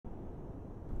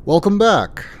Welcome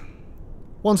back!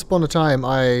 Once upon a time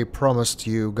I promised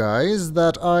you guys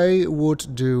that I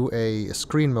would do a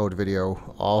screen mode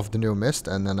video of the new Myst,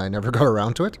 and then I never got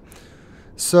around to it.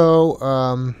 So,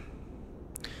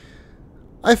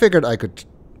 I figured I could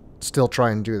still try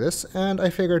and do this, and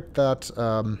I figured that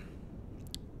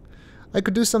I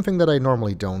could do something that I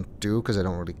normally don't do, because I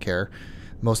don't really care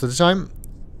most of the time,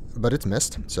 but it's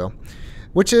Myst, so.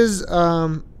 Which is,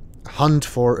 hunt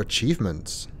for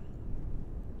achievements.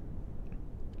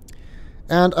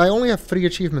 And I only have 3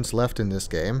 achievements left in this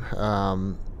game,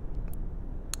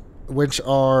 which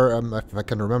are, if I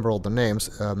can remember all the names,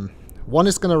 one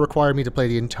is going to require me to play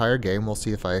the entire game. We'll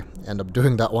see if I end up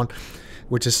doing that one,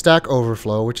 which is Stack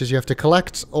Overflow, which is you have to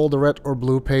collect all the red or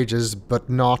blue pages, but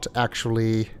not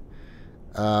actually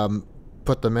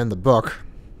put them in the book.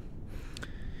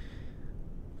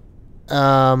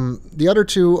 The other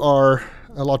 2 are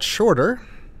a lot shorter.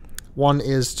 One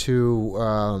is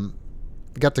to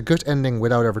get the good ending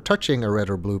without ever touching a red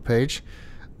or blue page,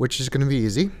 which is going to be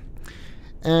easy.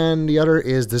 And the other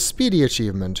is the speedy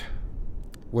achievement,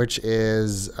 which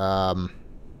is probably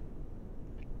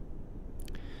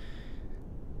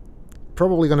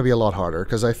going to be a lot harder,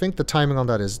 because I think the timing on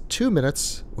that is 2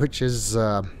 minutes, which is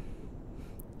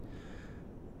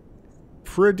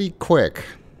pretty quick.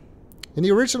 In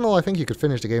the original, I think you could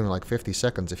finish the game in like 50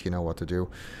 seconds if you know what to do.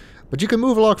 But you can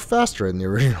move a lot faster in the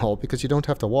original, because you don't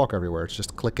have to walk everywhere. It's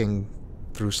just clicking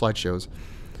through slideshows.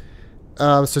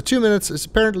 So 2 minutes is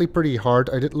apparently pretty hard.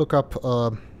 I did look up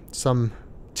some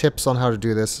tips on how to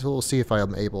do this. So we'll see if I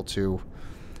am able to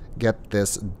get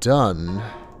this done.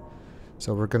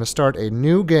 So we're going to start a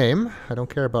new game. I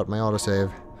don't care about my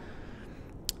autosave.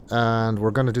 And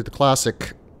we're going to do the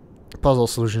classic puzzle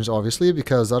solutions, obviously,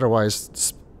 because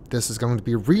otherwise this is going to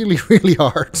be really, really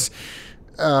hard.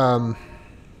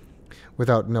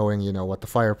 Without knowing, you know, what the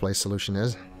fireplace solution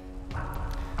is.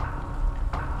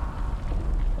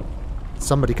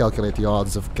 Somebody calculate the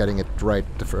odds of getting it right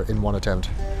in one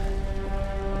attempt.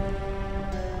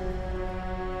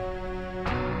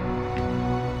 I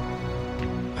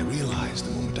realized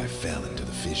the moment I fell into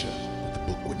the fissure that the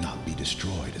book would not be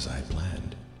destroyed as I had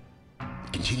planned.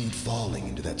 It continued falling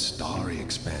into that starry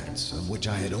expanse of which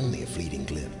I had only a fleeting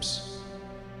glimpse.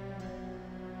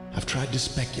 I've tried to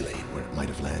speculate where it might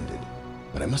have landed,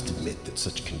 but I must admit that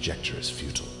such conjecture is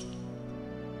futile.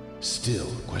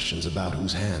 Still, questions about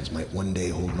whose hands might one day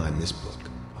hold my Myst book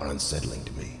are unsettling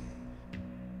to me.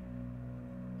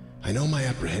 I know my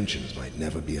apprehensions might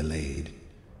never be allayed,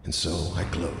 and so I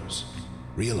close,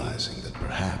 realizing that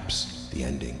perhaps the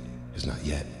ending has not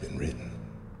yet been written.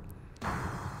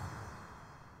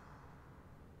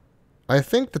 I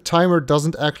think the timer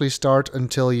doesn't actually start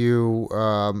until you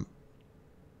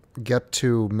get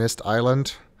to Myst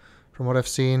Island, from what I've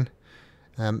seen.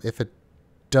 If it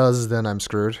does, then I'm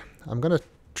screwed. I'm gonna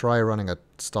try running a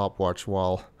stopwatch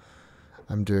while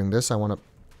I'm doing this. I want to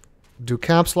do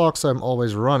caps lock, so I'm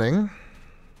always running.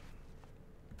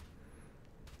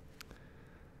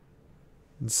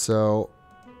 So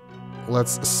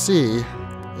let's see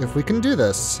if we can do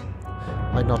this.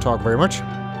 Might not talk very much.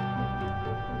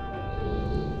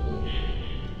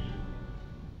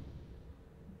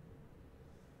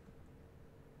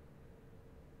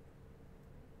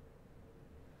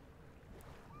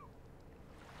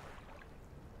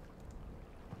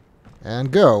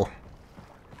 And go.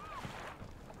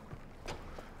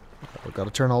 We've got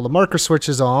to turn all the marker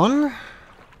switches on.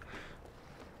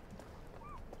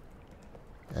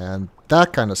 And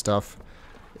that kind of stuff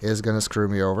is going to screw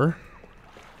me over.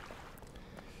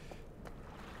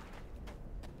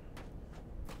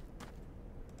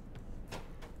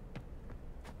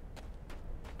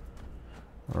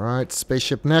 Alright,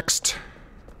 spaceship next.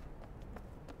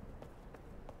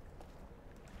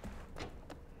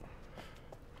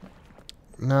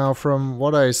 Now, from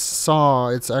what I saw,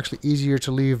 it's actually easier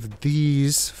to leave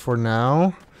these for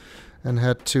now and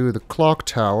head to the clock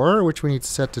tower, which we need to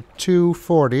set to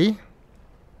 240.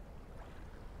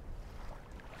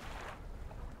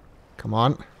 Come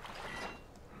on.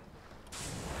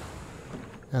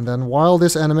 And then while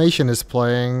this animation is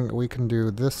playing, we can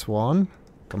do this one.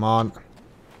 Come on. You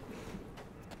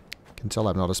can tell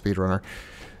I'm not a speedrunner.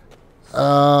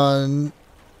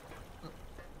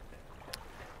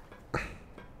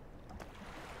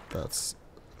 That's...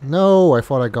 No, I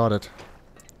thought I got it.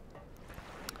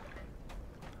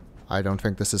 I don't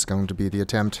think this is going to be the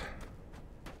attempt.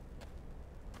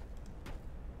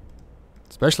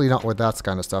 Especially not with that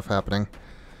kind of stuff happening.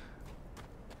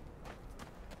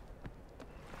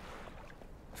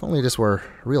 If only this were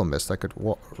real Myst, I could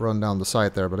run down the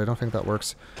side there, but I don't think that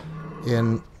works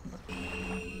in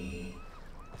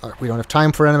We don't have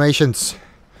time for animations.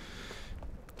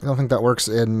 I don't think that works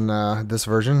in this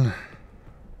version.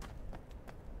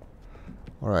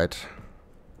 Alright.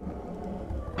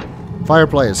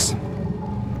 Fireplace.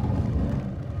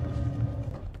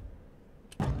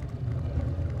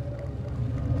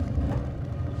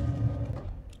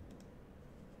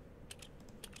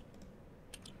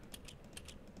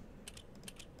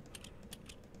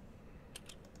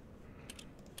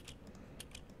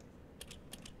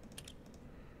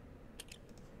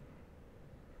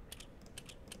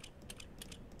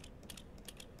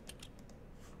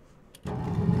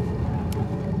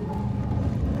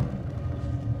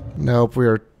 Nope, we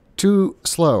are too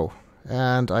slow.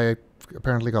 And I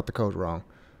apparently got the code wrong.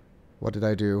 What did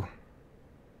I do?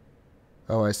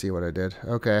 Oh, I see what I did.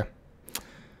 Okay.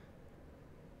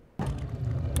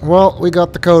 Well, we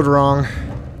got the code wrong.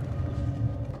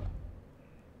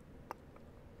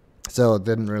 So it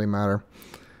didn't really matter.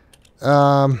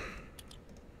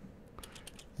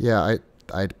 Yeah,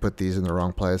 I put these in the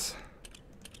wrong place.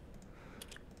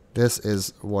 This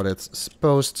is what it's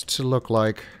supposed to look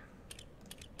like.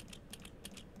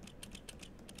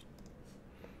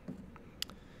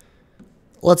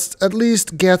 Let's at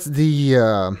least get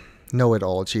the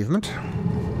know-it-all achievement.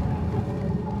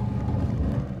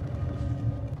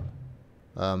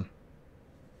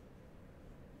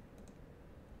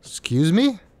 Excuse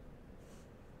me?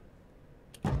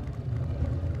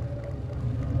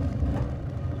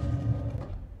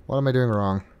 What am I doing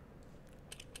wrong?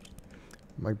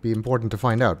 Might be important to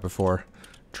find out before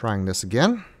trying this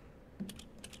again.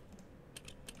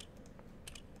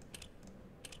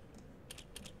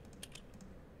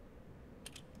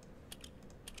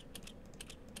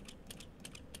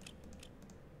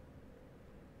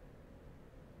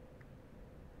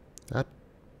 That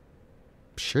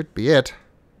should be it.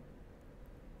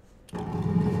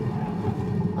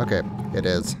 Okay, it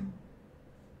is.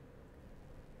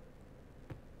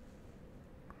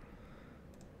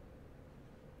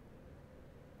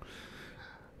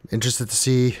 Interested to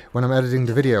see when I'm editing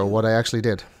the video what I actually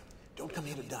did. Don't come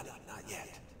here to done it, not yet.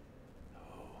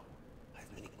 Oh, I have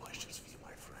many questions for you,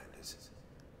 my friend, as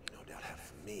you no doubt have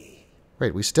for me.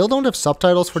 Wait, we still don't have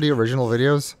subtitles for the original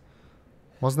videos?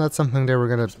 Wasn't that something they were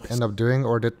gonna end up doing,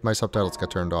 or did my subtitles get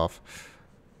turned off?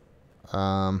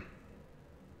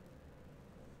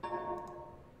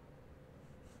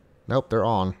 Nope, they're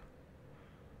on.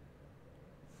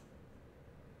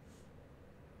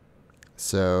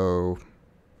 So,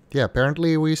 yeah,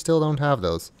 apparently we still don't have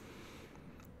those.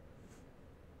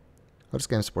 Oh, this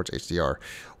game supports HDR,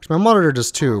 which my monitor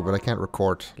does too, but I can't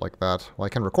record like that. Well, I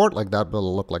can record like that, but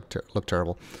it'll look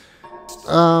terrible.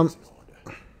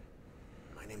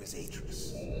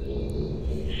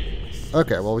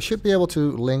 Okay, well, we should be able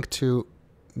to link to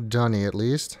Dunny at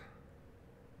least.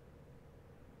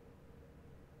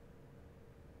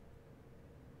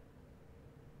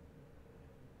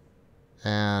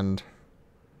 And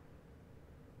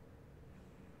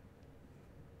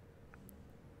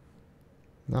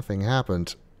nothing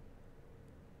happened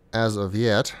as of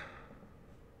yet.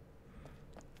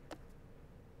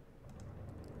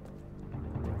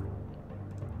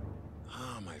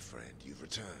 Ah, my friend, you've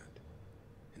returned.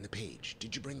 And the page.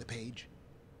 Did you bring the page?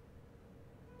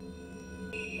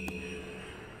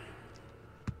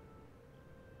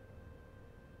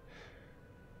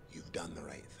 You've done the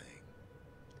right thing.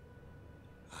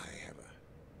 I have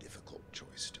a difficult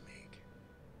choice to make.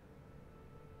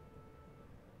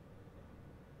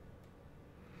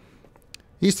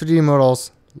 These 3D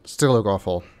models still look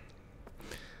awful.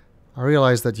 I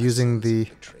realize that using the...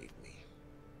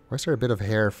 Why is there a bit of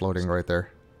hair floating right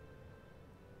there?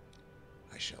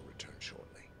 I shall return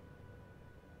shortly.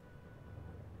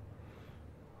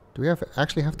 Do we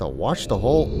actually have to watch the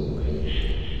whole...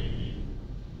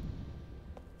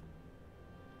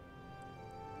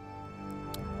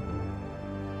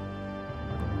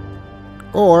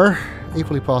 Or,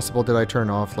 equally possible, did I turn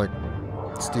off, like,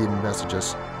 Steam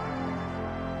messages?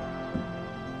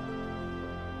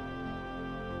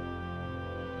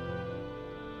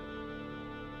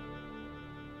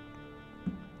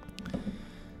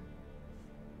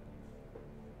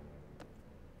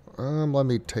 Let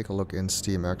me take a look in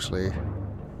Steam, actually.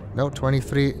 No,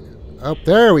 23... Oh,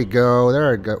 there we go!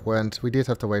 There it went. We did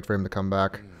have to wait for him to come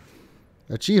back.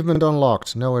 Achievement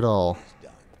unlocked. Know it all.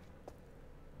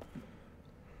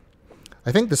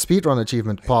 I think the speedrun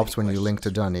achievement pops when you link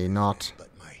to Dunny, not... But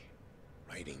my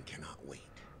writing cannot wait.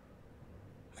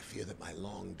 I fear that my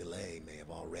long delay may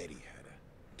have already had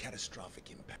a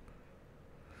catastrophic impact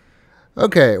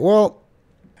Okay, well...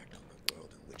 on the world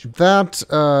in which That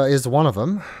is one of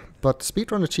them. but the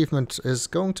speedrun achievement is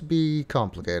going to be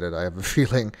complicated, I have a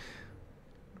feeling.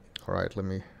 Alright, let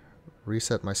me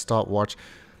reset my stopwatch.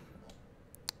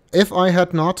 If I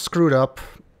had not screwed up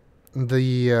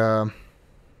the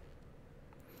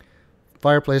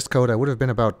fireplace code, I would have been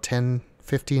about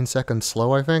 10-15 seconds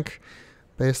slow, I think,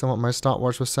 based on what my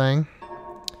stopwatch was saying.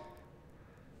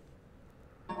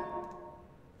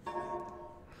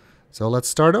 So let's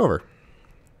start over.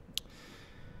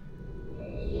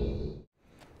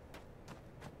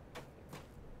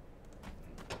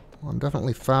 Well, I'm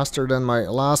definitely faster than my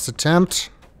last attempt.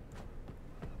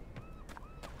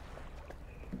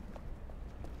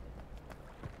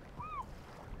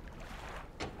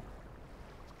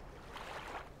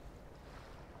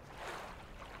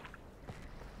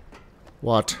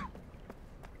 What?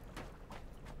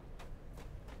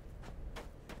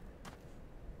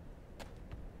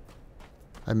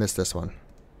 I missed this one.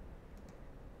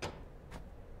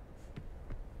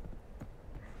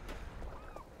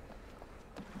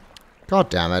 God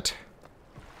damn it.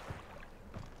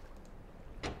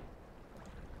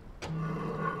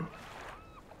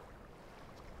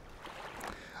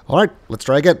 Alright, let's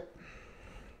try again.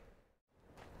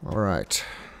 Alright.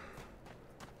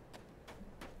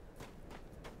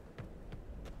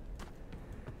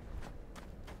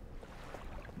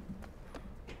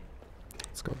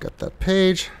 Let's go get that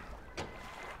page.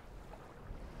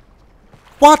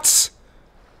 What?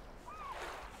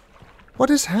 What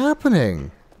is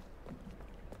happening?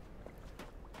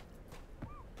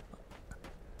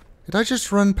 Did I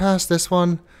just run past this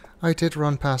one? I did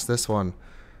run past this one.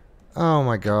 Oh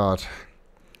my god.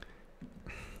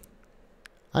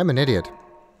 I'm an idiot.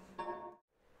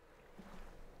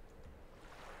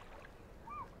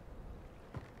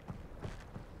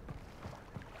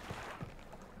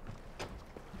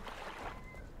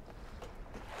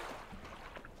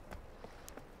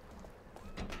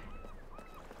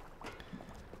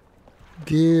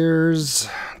 Gears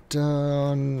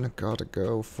done. Gotta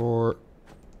go for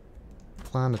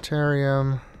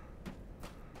planetarium.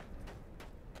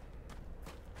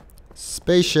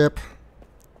 Spaceship.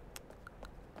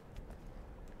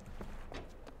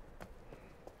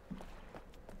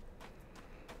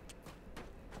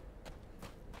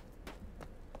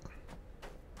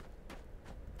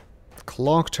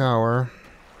 Clock tower.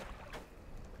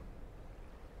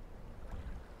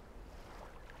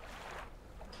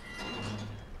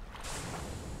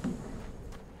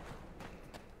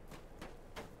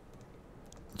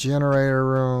 Generator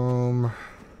room.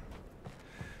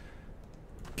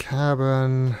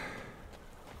 Cabin.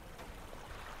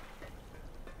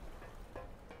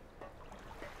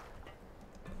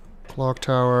 Clock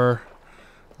tower.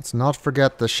 Let's not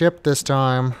forget the ship this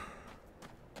time.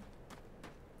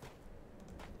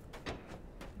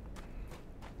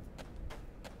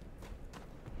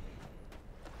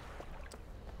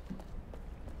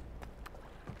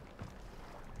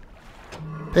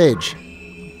 Page.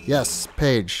 Yes,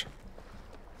 page.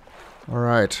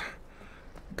 Alright.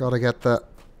 Gotta get the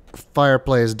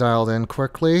fireplace dialed in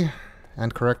quickly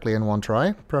and correctly in one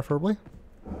try, preferably.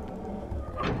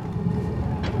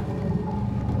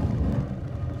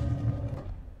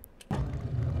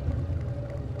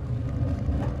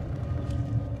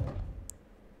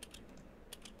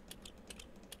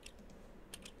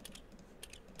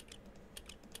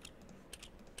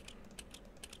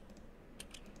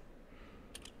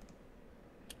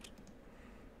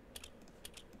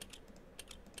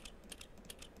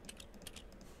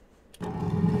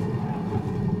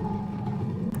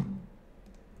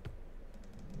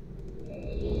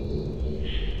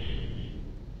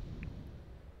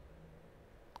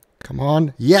 Come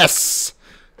on. Yes!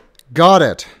 Got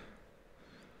it.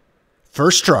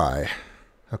 First try.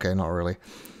 Okay, not really.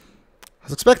 I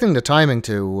was expecting the timing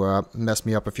to mess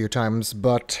me up a few times,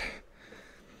 but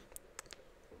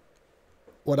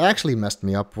what actually messed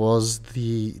me up was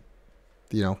the,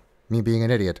 me being an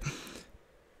idiot.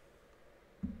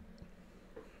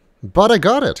 But I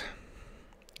got it.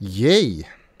 Yay.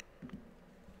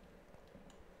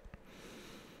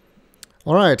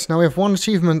 Alright, now we have one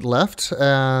achievement left,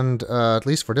 and at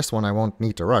least for this one I won't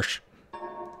need to rush.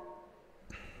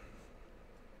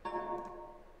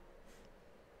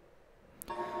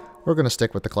 We're going to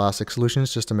stick with the classic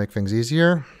solutions just to make things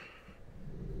easier.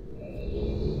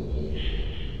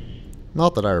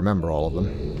 Not that I remember all of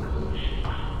them.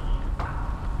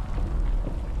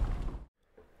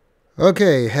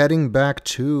 Okay, heading back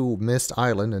to Myst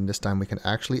Island, and this time we can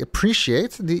actually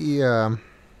appreciate the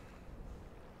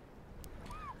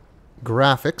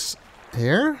graphics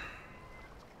here,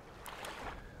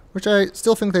 which I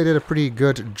still think they did a pretty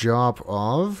good job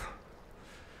of.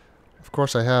 Of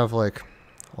course, I have like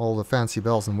all the fancy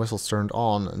bells and whistles turned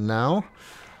on now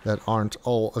that aren't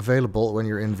all available when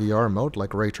you're in VR mode,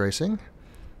 like ray tracing.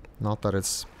 Not that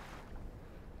it's,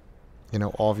 you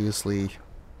know, obviously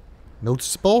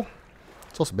noticeable.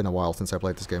 It's also been a while since I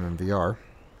played this game in VR.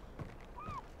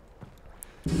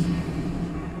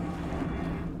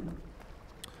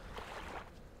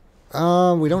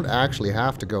 We don't actually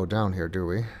have to go down here, do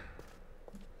we?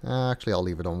 Actually, I'll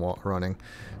leave it on running.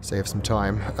 Save some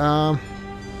time.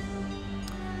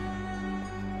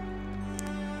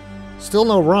 Still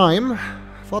no rhyme.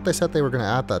 I thought they said they were going to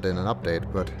add that in an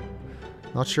update, but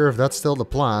not sure if that's still the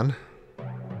plan.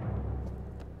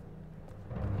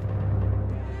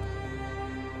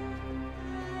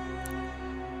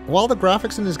 While the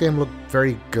graphics in this game look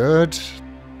very good,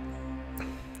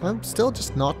 I'm still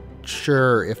just not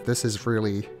sure if this is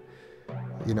really,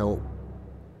 you know,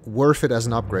 worth it as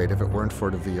an upgrade if it weren't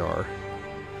for the VR.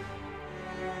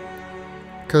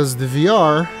 Because the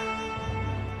VR,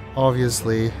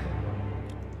 obviously,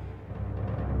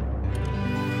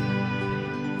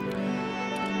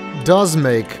 does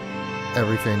make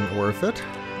everything worth it.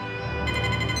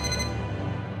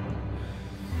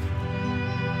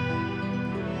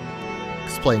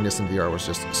 Because playing this in VR was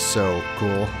just so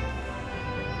cool.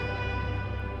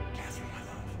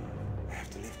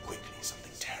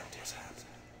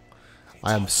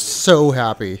 I am so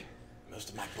happy. Most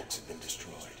of my books have been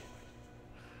destroyed.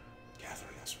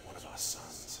 Catherine is one of our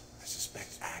sons. I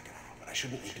suspect Agatha, but I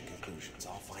shouldn't leap to conclusions.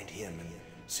 I'll find him and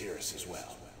Cirrus as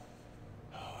well.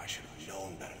 Oh, I should have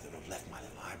known better than to have left my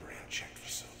library unchecked for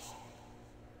so long.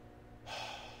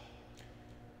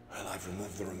 Well, I've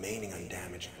removed the remaining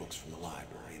undamaged books from the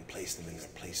library and placed them in their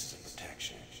places of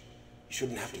protection. You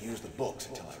shouldn't have to use the books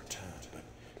until I return, but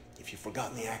if you've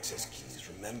forgotten the access keys,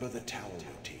 remember the tower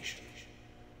rotation.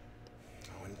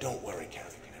 And don't worry,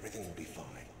 Catherine. Everything will be fine.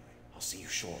 I'll see you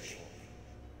shortly.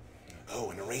 Oh,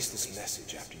 and erase this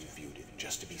message after you've viewed it,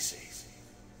 just to be safe.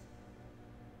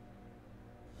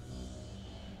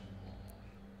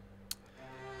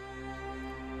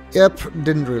 Yep,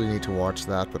 didn't really need to watch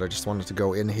that, but I just wanted to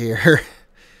go in here.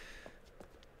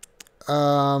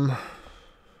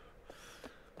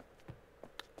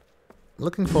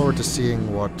 Looking forward to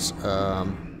seeing what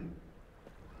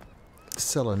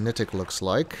Selenitic looks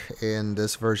like in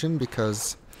this version,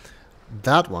 because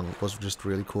that one was just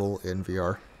really cool in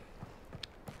VR.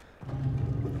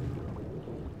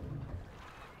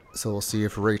 So we'll see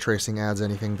if ray tracing adds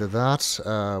anything to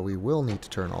that. We will need to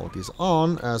turn all of these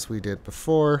on as we did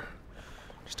before.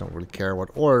 Just don't really care what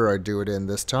order I do it in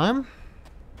this time.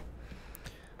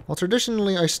 Well,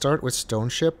 traditionally I start with Stone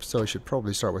Ship, so I should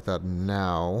probably start with that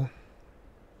now.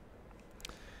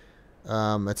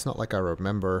 It's not like I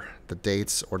remember the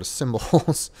dates or the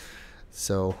symbols,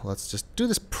 so let's just do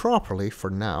this properly for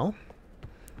now.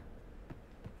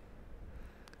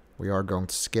 We are going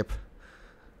to skip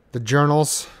the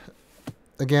journals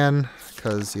again,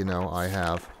 because, you know, I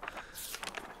have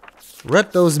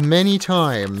read those many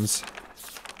times.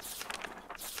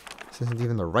 This isn't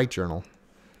even the right journal.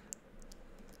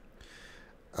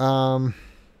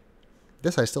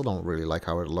 This I still don't really like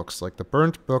how it looks. Like, the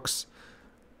burnt books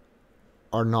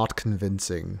are not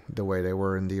convincing the way they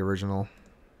were in the original.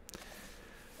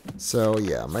 So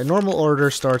yeah, my normal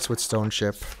order starts with Stone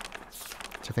Ship,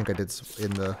 which I think I did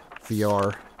in the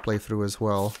VR playthrough as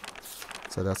well.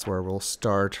 So that's where we'll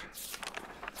start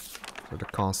for the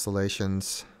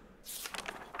constellations.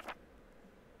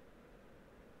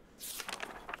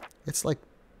 It's like,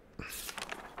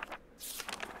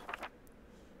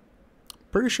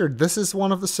 pretty sure this is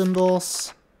one of the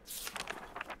symbols.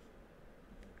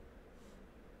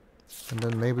 And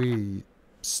then maybe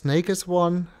snake is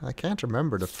one. I can't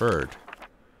remember the third.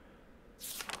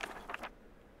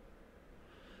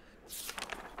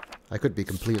 I could be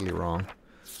completely wrong.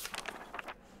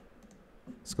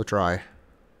 Let's go try.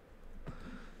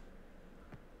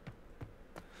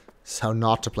 This is how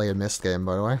not to play a Myst game,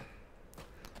 by the way.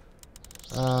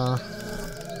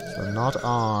 So not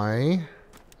I.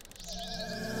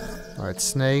 Alright,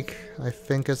 snake, I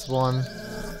think is one.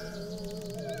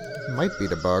 Might be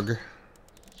the bug.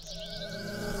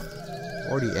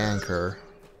 Or the anchor.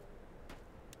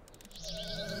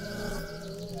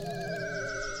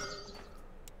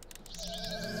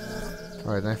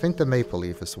 Alright, and I think the maple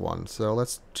leaf is one, so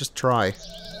let's just try. There's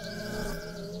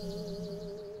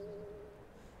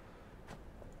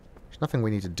nothing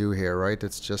we need to do here, right?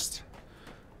 It's just,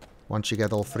 once you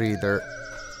get all three,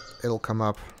 it'll come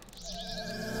up.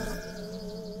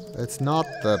 It's not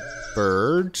the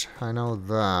bird, I know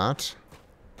that.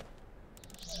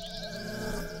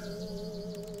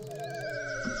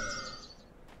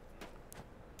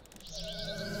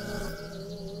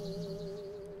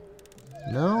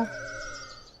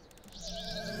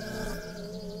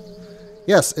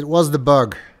 Yes, it was the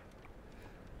bug.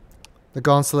 The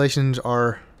constellations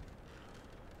are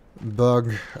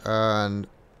Bug and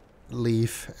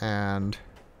Leaf and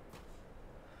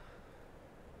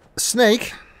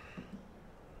Snake.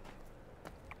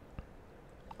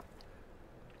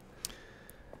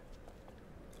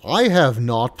 I have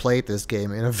not played this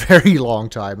game in a very long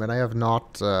time, and I have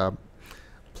not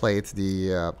played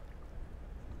the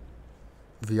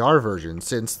VR version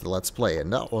since the Let's Play,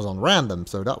 and that was on random,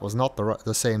 so that was not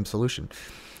the same solution.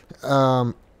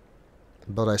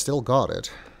 But I still got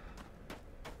it.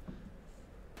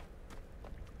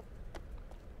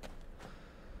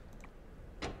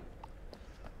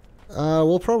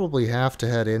 We'll probably have to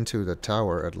head into the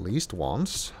tower at least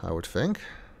once, I would think.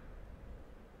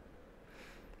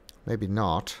 Maybe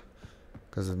not,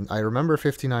 because I remember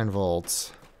 59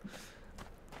 volts.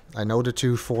 I know the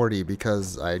 240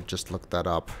 because I just looked that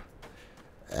up.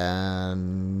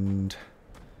 And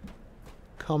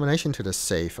combination to the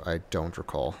safe, I don't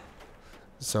recall.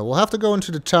 So we'll have to go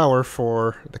into the tower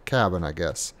for the cabin, I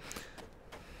guess.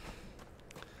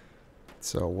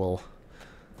 So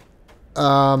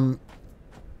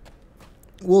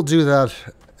we'll do that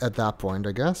at that point,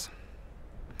 I guess.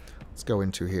 Let's go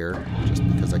into here, just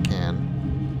because I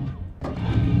can.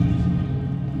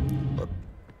 But,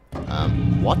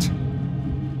 what?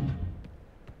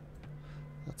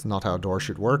 That's not how doors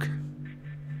should work.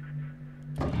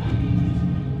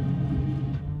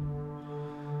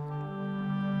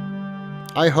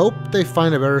 I hope they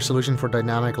find a better solution for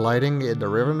dynamic lighting in the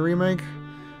Riven remake,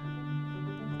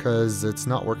 because it's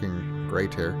not working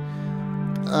great here.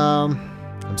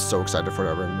 I'm so excited for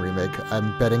that Riven remake.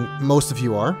 I'm betting most of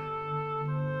you are.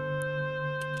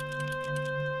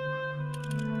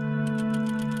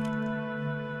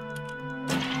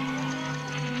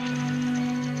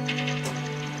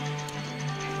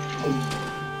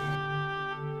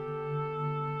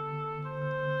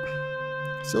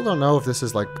 Still don't know if this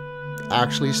is like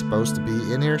actually supposed to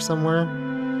be in here somewhere.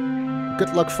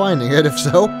 Good luck finding it if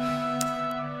so.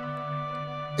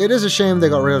 It is a shame they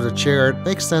got rid of the chair. It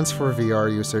makes sense for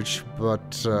VR usage, but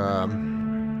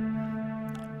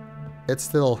it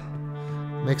still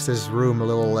makes this room a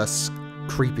little less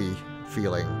creepy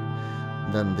feeling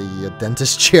than the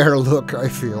dentist chair look, I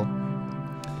feel.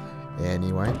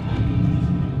 Anyway.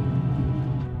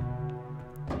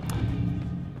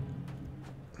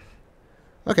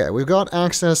 Okay, we've got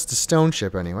access to Stone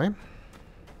Ship anyway.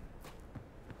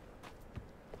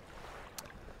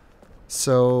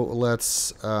 So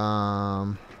let's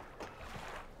go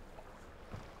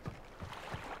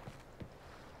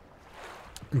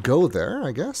there,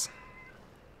 I guess.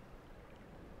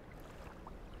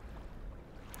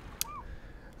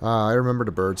 I remember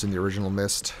the birds in the original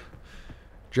Myst.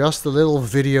 Just a little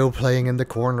video playing in the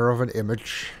corner of an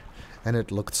image, and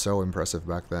it looked so impressive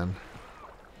back then.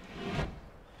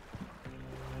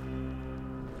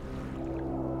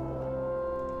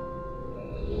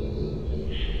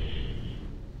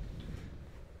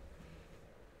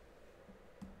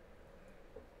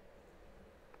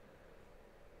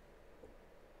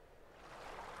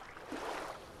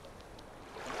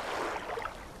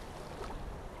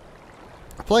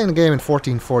 Playing the game in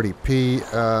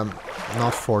 1440p,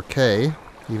 not 4K,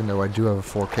 even though I do have a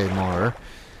 4K monitor,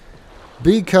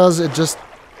 because it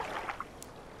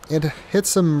hits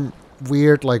some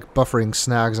weird like buffering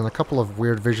snags and a couple of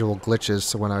weird visual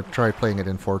glitches when I try playing it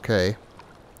in 4K.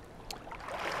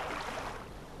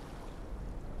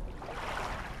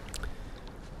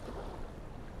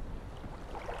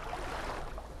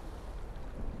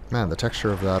 Man, the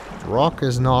texture of that rock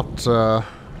is not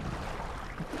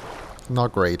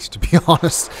great, to be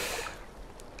honest.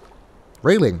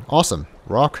 Railing, awesome.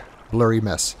 Rock, blurry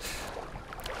mess.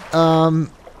 I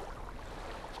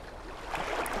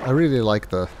really like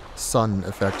the sun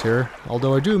effect here,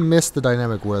 although I do miss the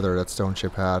dynamic weather that Stone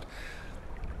Ship had.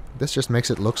 This just makes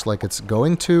it look like it's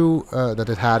going to, that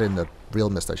it had in the real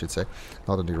Myst, I should say.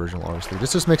 Not in the original, obviously.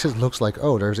 This just makes it look like,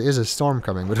 oh, there is a storm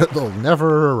coming, but it'll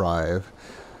never arrive.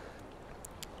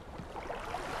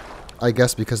 I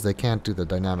guess because they can't do the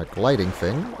dynamic lighting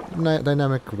thing,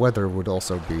 dynamic weather would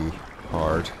also be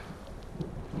hard.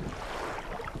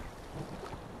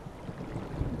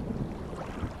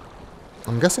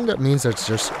 I'm guessing that means there's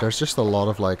just a lot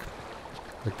of like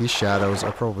these shadows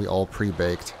are probably all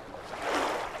pre-baked.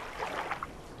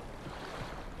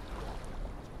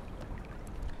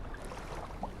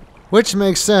 Which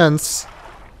makes sense,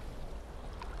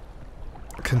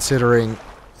 considering,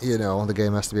 you know, the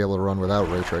game has to be able to run without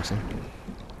ray tracing.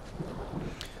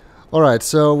 Alright,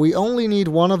 so we only need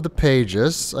one of the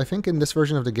pages. I think in this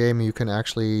version of the game you can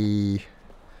actually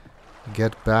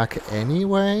get back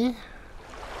anyway.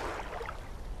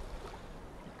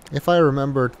 If I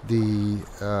remembered the...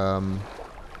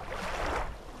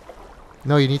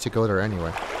 No, you need to go there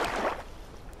anyway.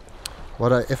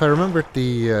 If I remembered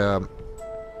the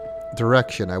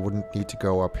direction, I wouldn't need to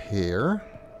go up here.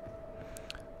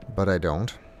 But I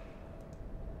don't.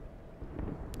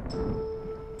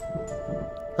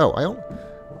 Oh, I don't...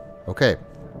 Okay.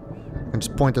 I can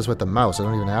just point this with the mouse. I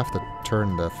don't even have to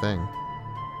turn the thing.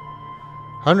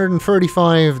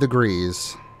 135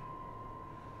 degrees.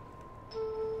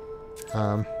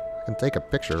 I can take a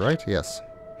picture, right? Yes.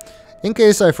 In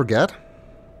case I forget.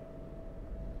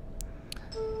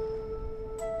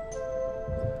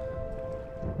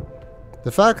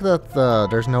 The fact that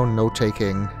there's no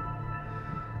note-taking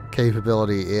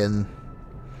capability in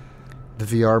the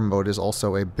VR mode is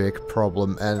also a big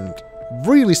problem, and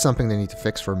really something they need to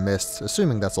fix for Myst,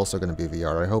 assuming that's also going to be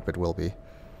VR. I hope it will be.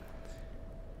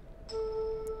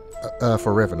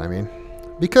 For Riven, I mean.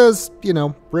 Because, you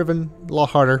know, Riven, a lot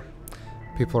harder.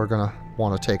 People are going to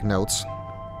want to take notes.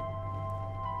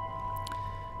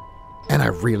 And I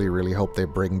really, really hope they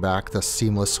bring back the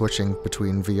seamless switching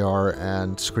between VR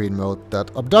and screen mode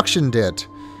that Abduction did.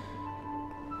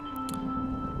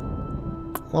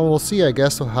 Well, we'll see, I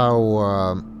guess,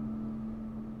 how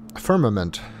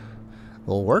Firmament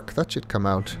will work. That should come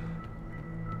out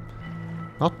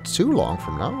not too long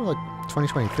from now, like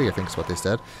 2023, I think is what they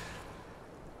said.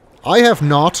 I have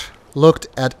not looked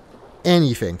at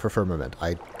anything for Firmament.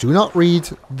 I do not read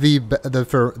the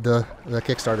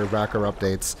Kickstarter backer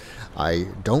updates. I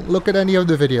don't look at any of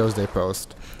the videos they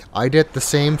post. I did the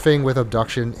same thing with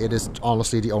Abduction. It is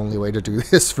honestly the only way to do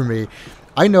this for me.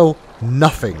 I know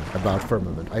nothing about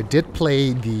Firmament. I did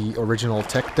play the original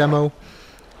tech demo,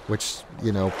 which,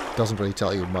 you know, doesn't really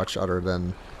tell you much other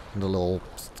than the little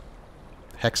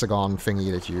hexagon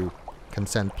thingy that you can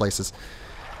send places.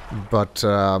 But,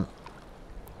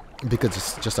 because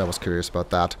it's just I was curious about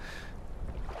that.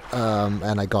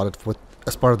 And I got it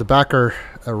as part of the backer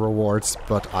rewards,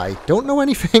 but I don't know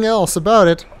anything else about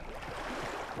it.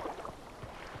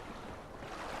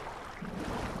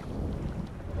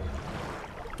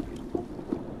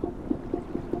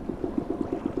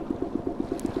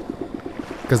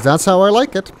 Because that's how I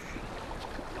like it.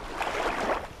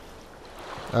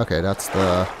 Okay, that's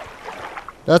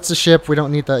the ship. We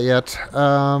don't need that yet.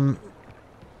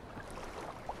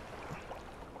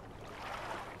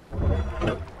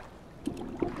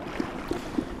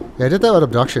 Yeah, I did that with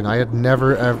Abduction. I had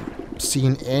never ever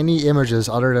seen any images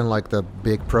other than like the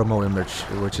big promo image,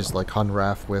 which is like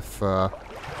Hunrath with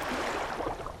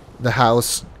the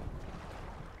house.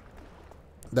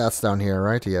 That's down here,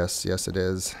 right? Yes, yes it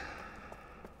is.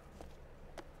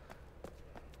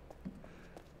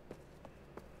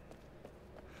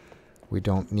 We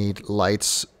don't need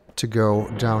lights to go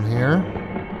down here.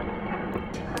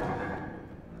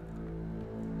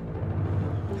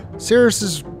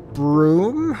 Sirius's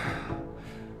broom.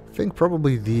 I think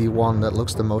probably the one that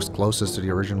looks the most closest to the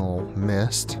original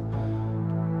Myst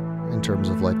in terms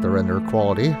of like the render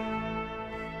quality.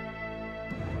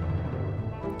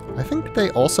 I think they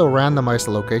also randomize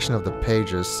the location of the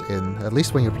pages in, at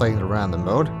least when you're playing the random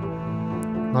mode.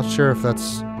 Not sure if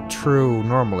that's true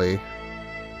normally.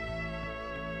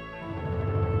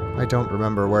 I don't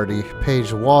remember where the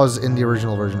page was in the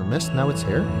original version of Myst. Now it's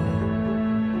here.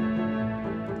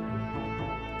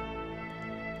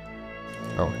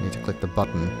 Oh, I need to click the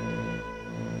button.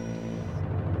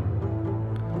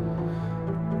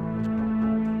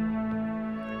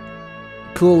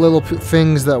 Cool little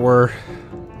things that were,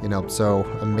 you know, so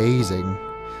amazing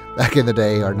back in the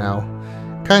day are now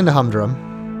kinda humdrum.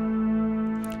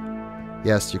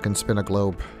 Yes, you can spin a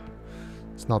globe.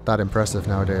 It's not that impressive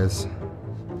nowadays.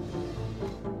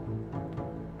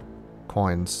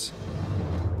 Coins.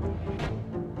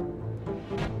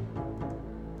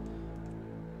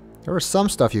 There was some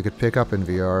stuff you could pick up in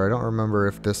VR. I don't remember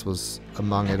if this was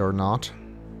among it or not.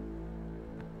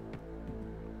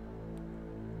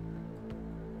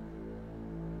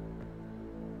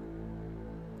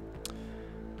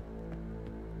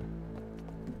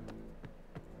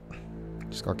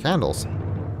 Just got candles.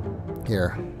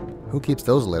 Here. Who keeps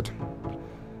those lit?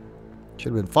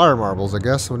 Should have been fire marbles, I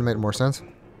guess. Would have made more sense.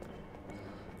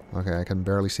 Okay, I can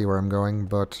barely see where I'm going,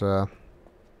 but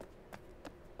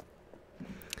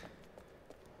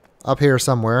up here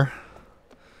somewhere.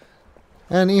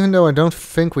 And even though I don't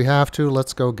think we have to,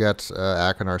 let's go get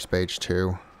Akinar's page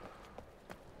 2.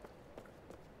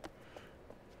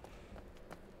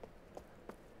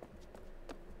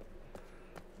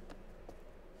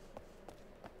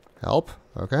 Help?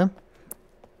 Okay.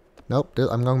 Nope,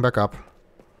 I'm going back up.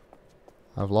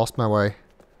 I've lost my way.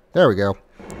 There we go.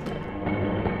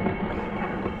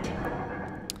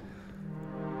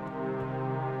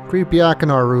 Creepy Ack in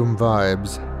our room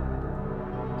vibes.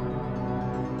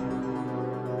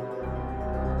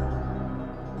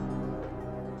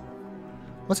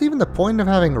 What's even the point of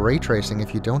having ray tracing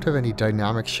if you don't have any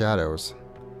dynamic shadows?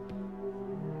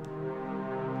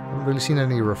 I haven't really seen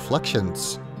any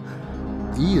reflections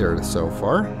either so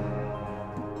far.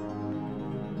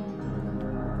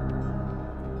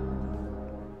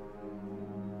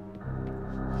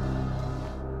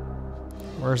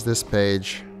 Where's this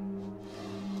page?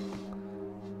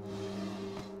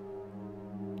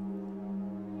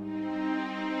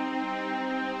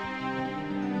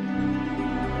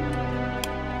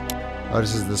 Oh,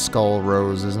 this is the skull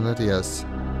rose, isn't it? Yes.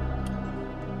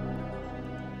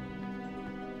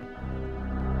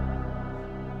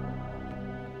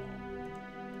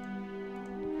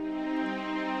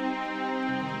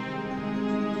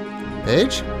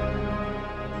 Page?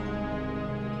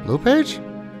 Blue page?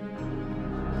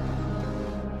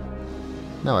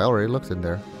 No, I already looked in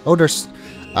there. Oh, there's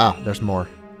more.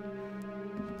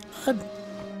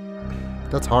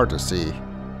 That's hard to see.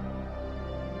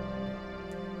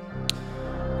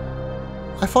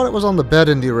 I thought it was on the bed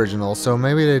in the original, so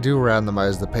maybe they do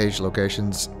randomize the page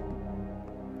locations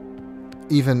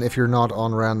even if you're not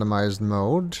on randomized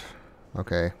mode.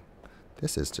 Okay.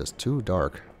 This is just too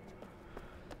dark.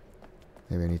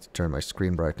 Maybe I need to turn my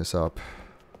screen brightness up.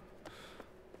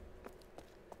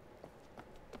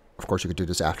 Of course you could do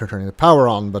this after turning the power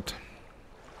on, but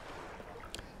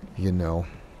you know.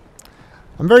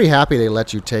 I'm very happy they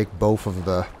let you take both of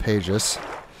the pages.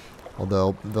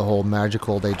 Although the whole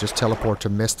magical they just teleport to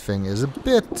Myst thing is a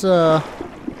bit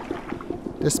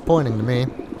disappointing to me.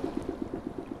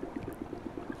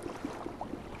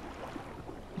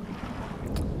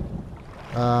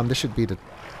 This should be the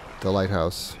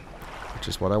lighthouse, which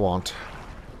is what I want.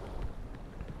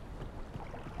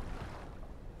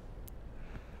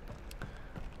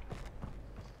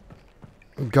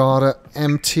 Gotta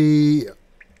empty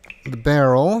the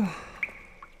barrel.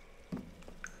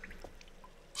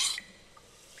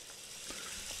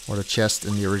 Or the chest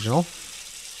in the original.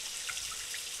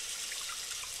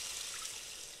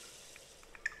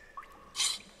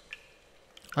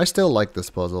 I still like this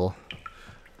puzzle.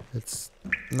 It's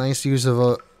nice use of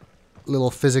a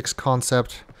little physics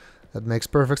concept that makes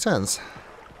perfect sense.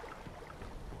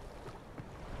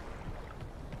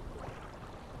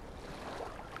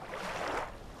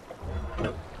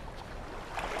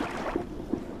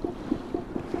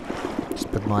 Just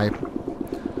put my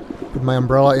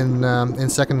umbrella in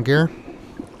second gear.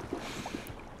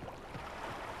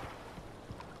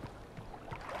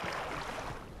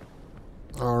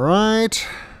 All right,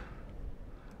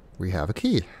 we have a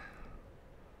key.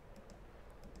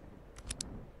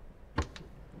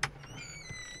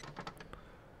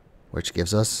 Which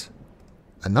gives us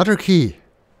another key.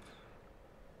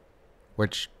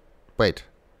 Which, wait.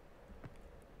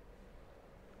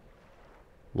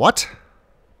 What?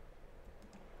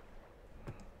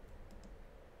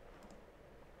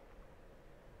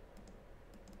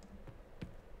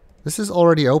 This is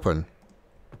already open.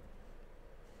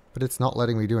 But it's not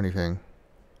letting me do anything.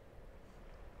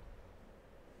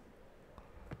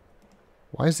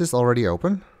 Why is this already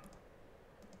open?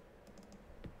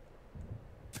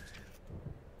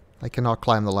 I cannot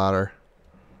climb the ladder.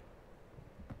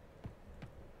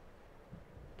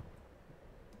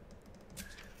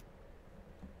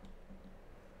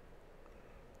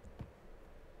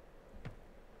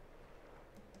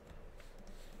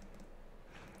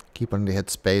 Keep on the hit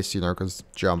space, you know, because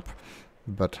jump.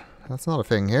 But that's not a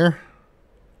thing here.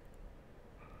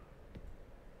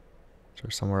 Is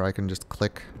there somewhere I can just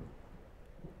click?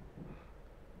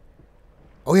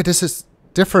 Oh yeah, this is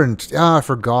different. Ah, I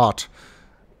forgot.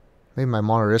 Maybe my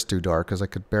monitor is too dark because I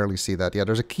could barely see that. Yeah,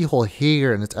 there's a keyhole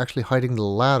here and it's actually hiding the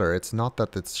ladder. It's not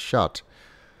that it's shut.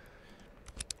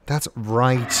 That's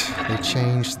right. They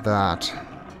changed that.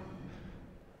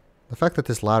 The fact that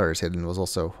this ladder is hidden was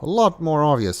also a lot more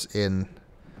obvious in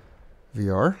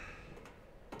VR.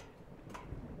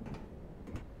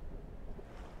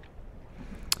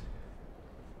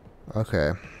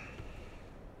 Okay.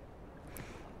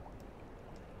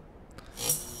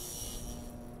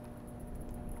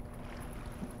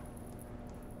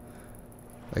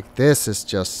 Like, this is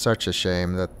just such a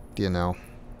shame that, you know,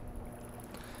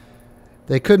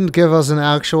 they couldn't give us an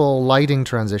actual lighting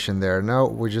transition there. No,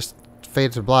 we just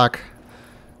fade to black.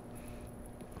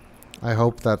 I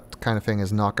hope that kind of thing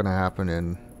is not going to happen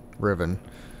in Riven.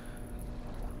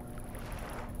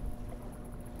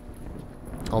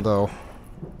 Although,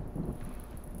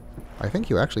 I think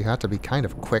you actually had to be kind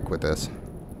of quick with this.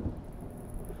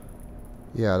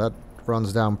 Yeah, that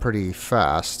runs down pretty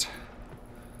fast.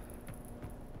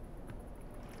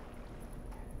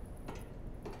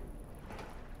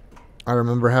 I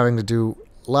remember having to do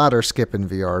ladder skip in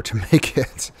VR to make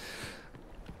it.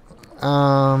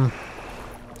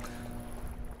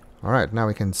 Alright, now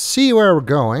we can see where we're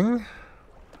going.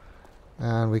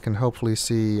 And we can hopefully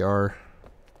see our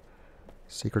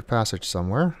secret passage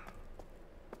somewhere.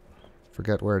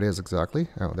 Forget where it is exactly.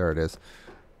 Oh, there it is.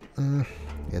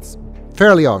 It's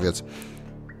fairly obvious.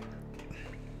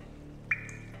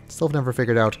 Still have never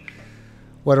figured out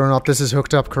whether or not this is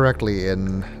hooked up correctly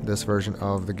in this version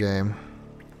of the game.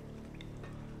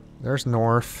 There's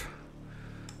north.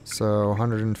 So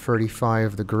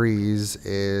 135 degrees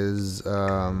is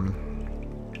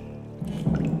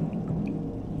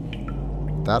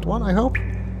that one, I hope?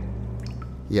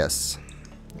 Yes.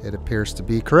 It appears to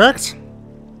be correct.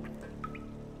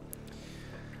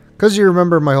 Because you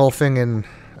remember my whole thing in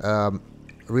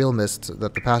Real Myst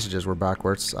that the passages were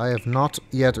backwards, I have not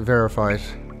yet verified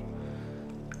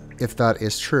if that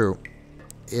is true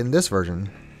in this version.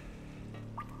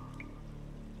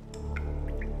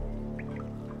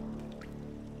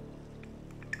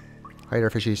 Hi there,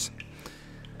 fishies.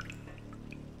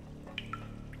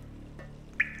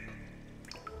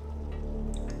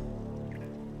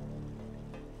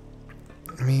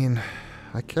 I mean,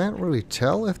 I can't really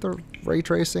tell if the ray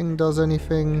tracing does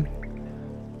anything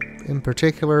in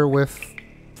particular with,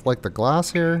 like, the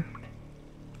glass here.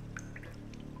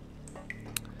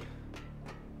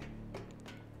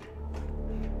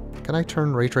 Can I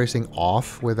turn ray tracing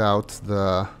off without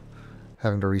the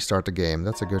having to restart the game?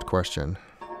 That's a good question.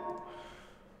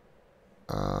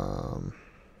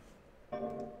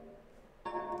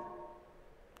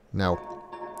 No.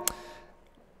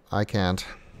 I can't.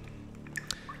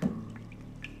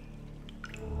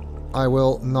 I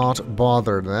will not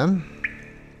bother then.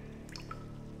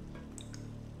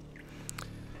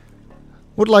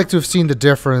 Would like to have seen the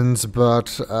difference,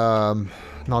 but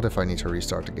not if I need to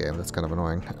restart the game. That's kind of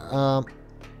annoying.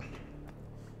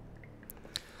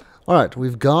 Alright,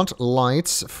 we've got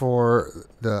lights for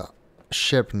the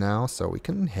ship now, so we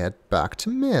can head back to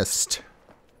Myst.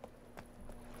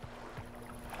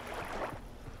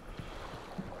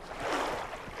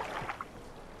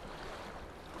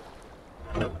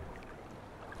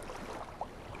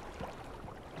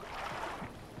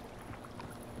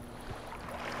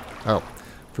 Oh,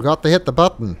 forgot to hit the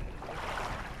button.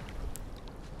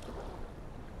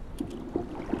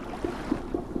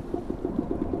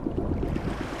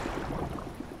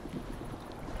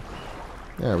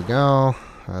 There we go.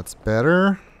 That's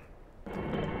better.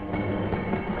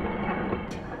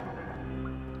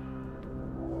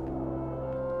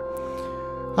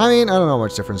 I mean, I don't know how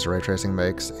much difference the ray tracing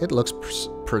makes. It looks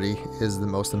pretty is the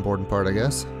most important part, I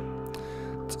guess.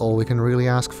 That's all we can really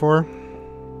ask for.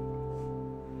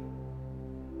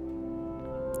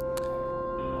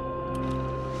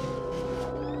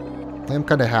 I'm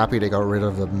kind of happy they got rid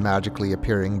of the magically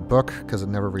appearing book, because it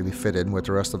never really fit in with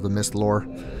the rest of the Myst lore.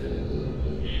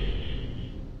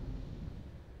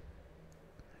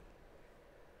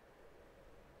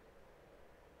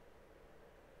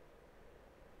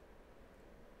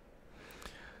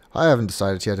 I haven't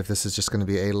decided yet if this is just going to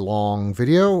be a long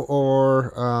video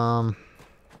or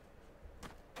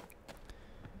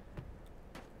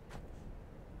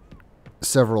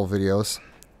several videos.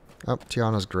 Oh,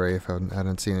 Tiana's grave. I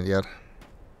hadn't seen it yet.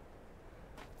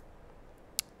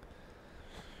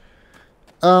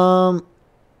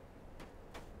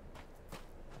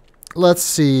 Let's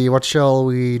see. What shall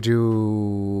we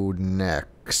do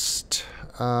next?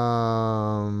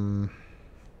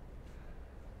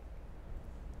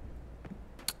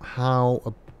 How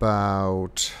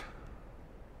about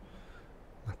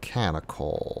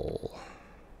mechanical?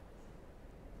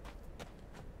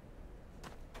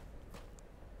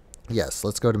 Yes,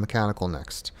 let's go to mechanical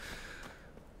next.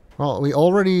 Well, we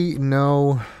already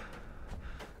know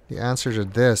the answer to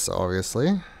this,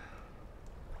 obviously.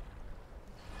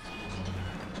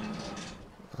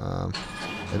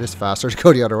 It is faster to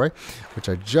go the other way, which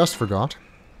I just forgot.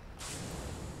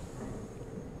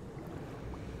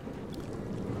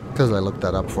 Because I looked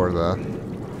that up for the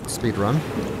speed run.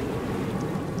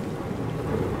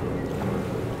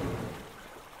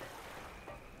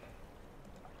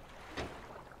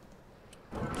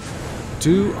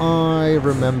 Do I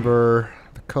remember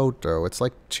the code though? It's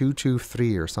like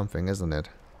 223 or something, isn't it?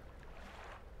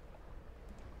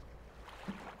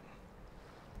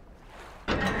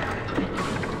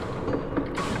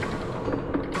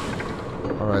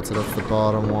 Alright, so that's the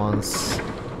bottom ones.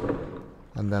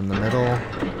 And then the middle.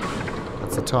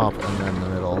 That's the top and then the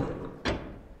middle.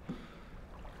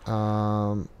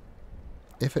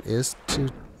 If it is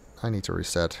I need to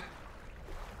reset.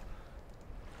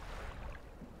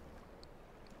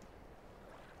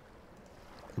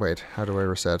 Wait, how do I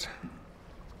reset?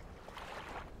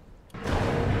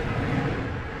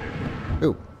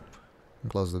 Ooh.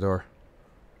 And close the door.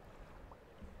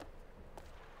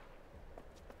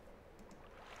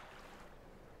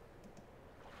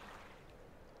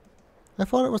 I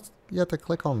thought it was... You had to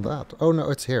click on that. Oh no,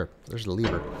 it's here. There's the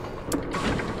lever.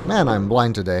 Man, I'm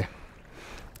blind today.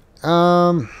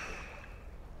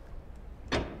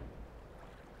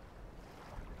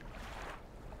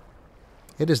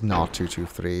 It is not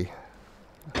 223.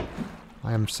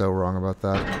 I am so wrong about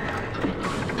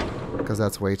that. Because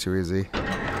that's way too easy.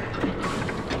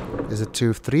 Is it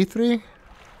 233?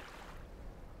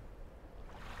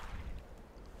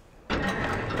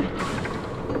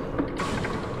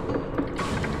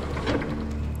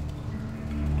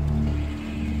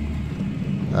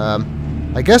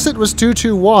 I guess it was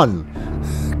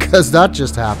 221. Because that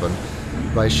just happened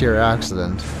by sheer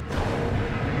accident.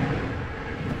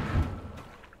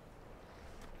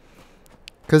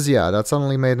 Because, yeah, that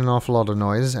suddenly made an awful lot of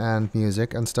noise and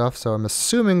music and stuff, so I'm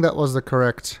assuming that was the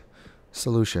correct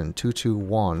solution.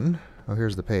 221. Oh,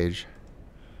 here's the page.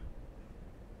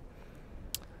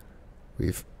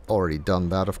 We've already done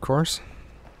that, of course.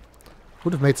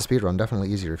 Would have made the speedrun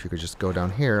definitely easier if you could just go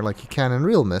down here like you can in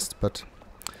real Myst, but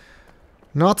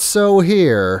not so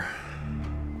here.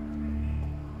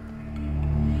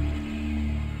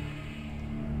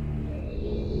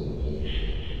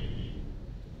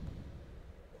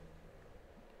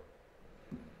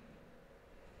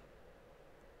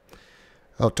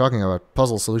 Oh, talking about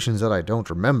puzzle solutions that I don't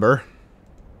remember.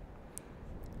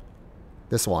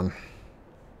 This one.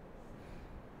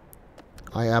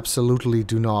 I absolutely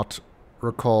do not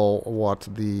recall what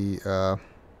the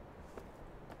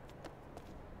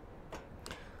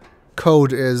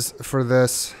code is for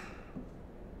this.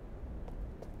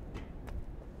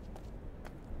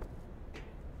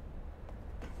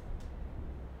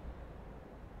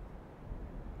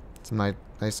 Some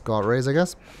nice God rays, I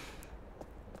guess.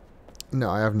 No,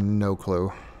 I have no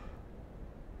clue.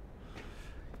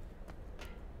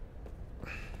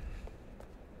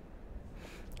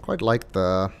 Quite like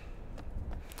the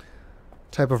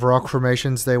type of rock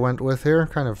formations they went with here.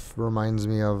 Kind of reminds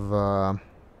me of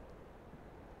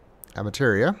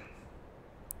Amateria.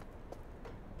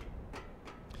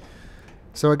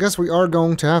 So I guess we are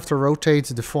going to have to rotate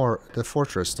the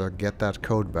fortress to get that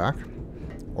code back.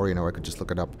 Or, you know, I could just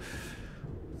look it up.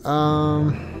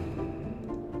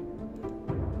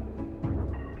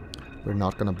 We're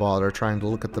not going to bother trying to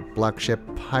look at the Black Ship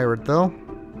Pirate, though.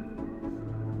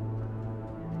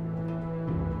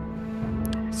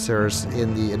 Sarah's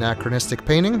in the anachronistic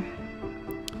painting.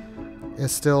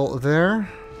 Is still there.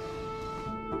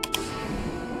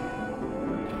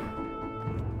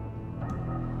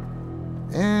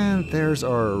 And there's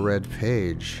our red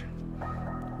page.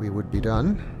 We would be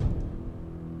done.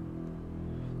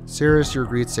 Cirrus, your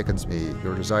greed sickens me.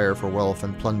 Your desire for wealth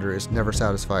and plunder is never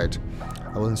satisfied.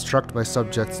 I will instruct my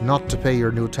subjects not to pay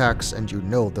your new tax, and you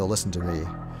know they'll listen to me.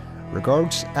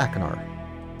 Regards, Akanar.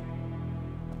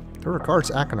 The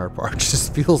regards Akanar part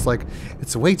just feels like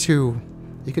it's way too...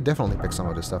 You could definitely pick some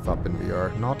of this stuff up in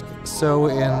VR. Not so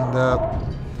in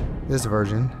this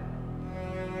version.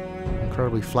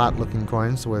 Incredibly flat-looking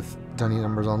coins with tiny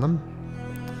numbers on them.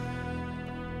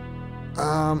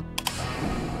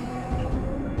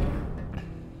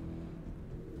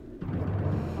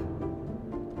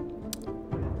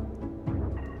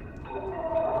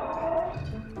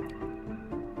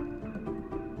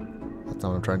 That's not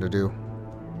what I'm trying to do.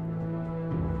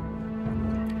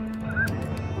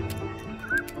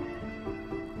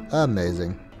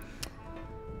 Amazing.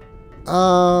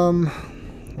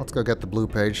 Let's go get the blue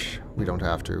page. We don't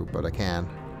have to, but I can.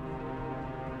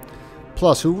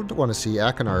 Plus, who would want to see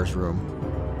Akanar's room?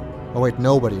 Oh wait,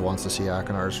 nobody wants to see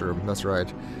Akanar's room. That's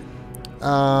right.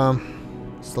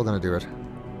 Still gonna do it.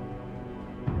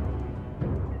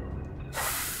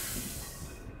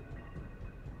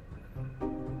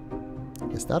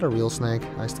 Is that a real snake?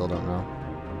 I still don't know.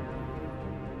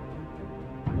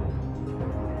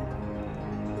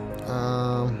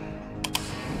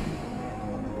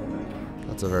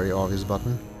 That's a very obvious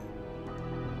button.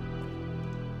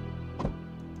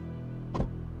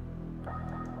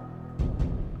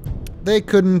 They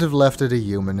couldn't have left it a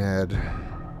human head.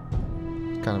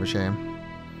 It's kind of a shame.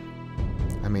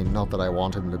 I mean, not that I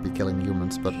want him to be killing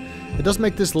humans, but it does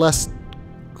make this less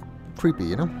creepy,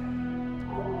 you know?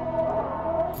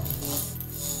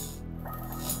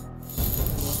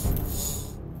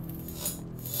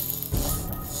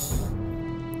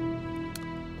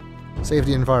 Save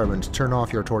the environment. Turn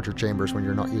off your torture chambers when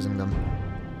you're not using them.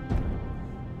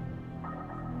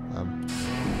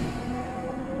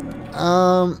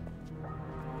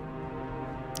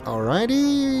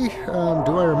 Alrighty.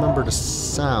 Do I remember the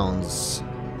sounds?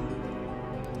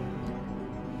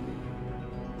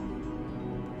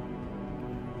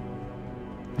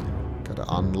 Gotta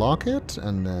unlock it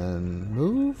and then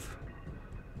move.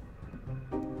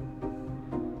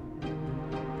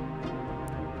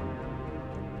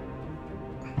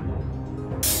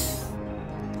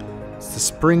 It's the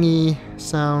springy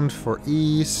sound for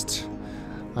east.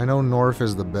 I know north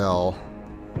is the bell.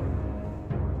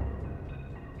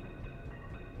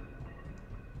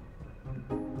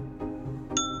 The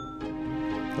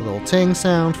little ting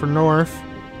sound for north.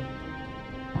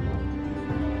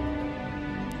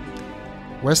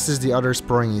 West is the other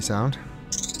springy sound.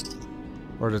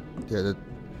 Or the, yeah, the...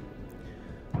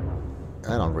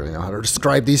 I don't really know how to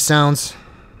describe these sounds.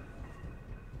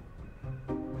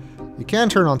 You can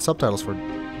turn on subtitles for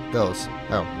those.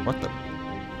 Oh, what the...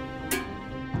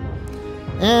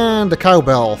 And the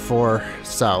cowbell for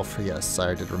south. Yes,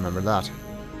 I did remember that.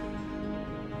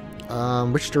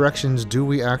 Which directions do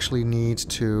we actually need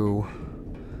to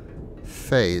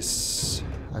face?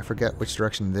 I forget which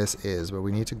direction this is, but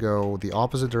we need to go the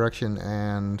opposite direction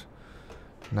and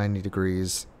 90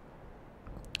 degrees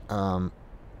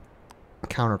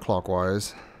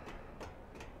counterclockwise.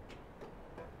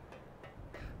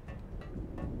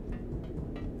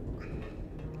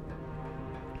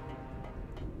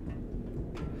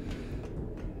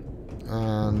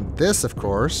 And this, of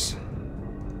course,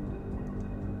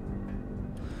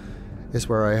 is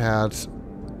where I had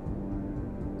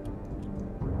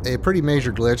a pretty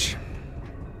major glitch.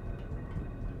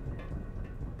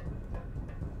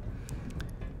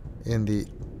 In the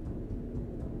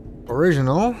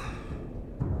original.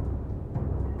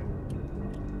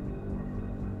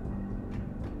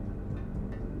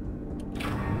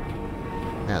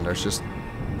 Man, there's just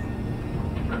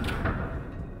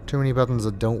too many buttons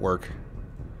that don't work.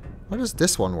 Why does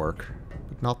this one work,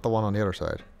 but not the one on the other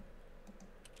side?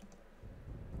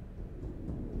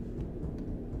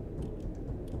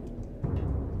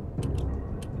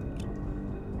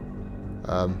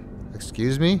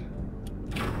 Excuse me?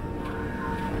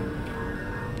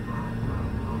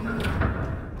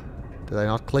 Did I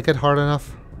not click it hard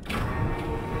enough?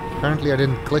 Apparently I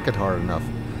didn't click it hard enough.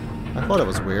 I thought it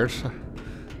was weird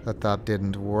that that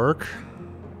didn't work.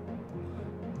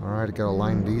 Alright, I gotta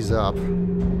line these up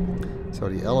so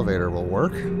the elevator will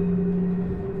work.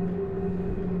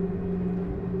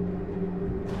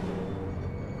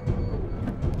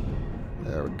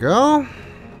 There we go.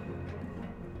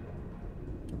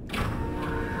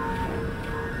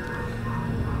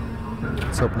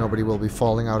 Let's hope nobody will be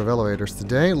falling out of elevators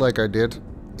today, like I did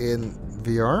in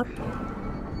VR.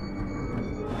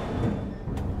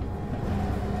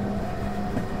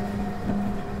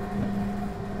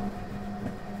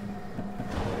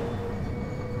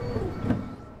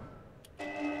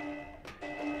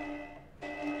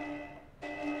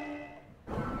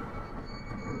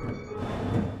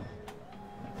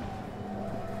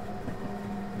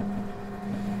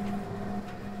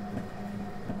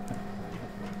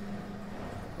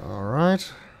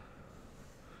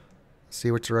 See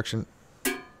which direction.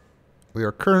 We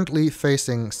are currently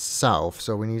facing south,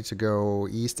 so we need to go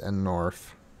east and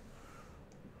north.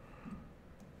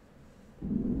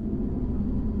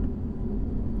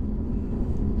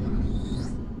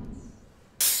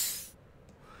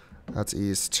 That's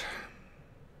east.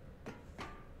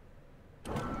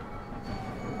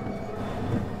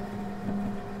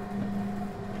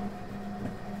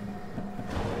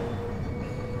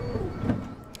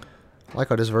 I like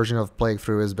how this version of Plague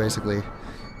Through is basically,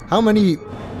 how many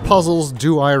puzzles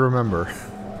do I remember?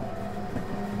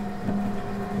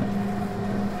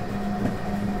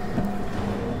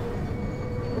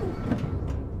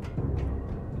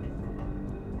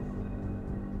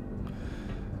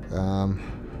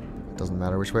 Doesn't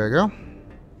matter which way I go.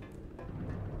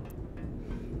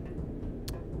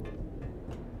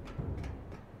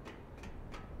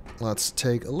 Let's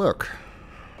take a look.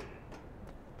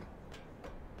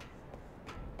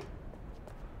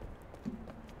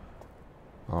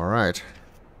 All right.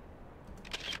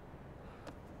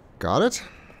 Got it?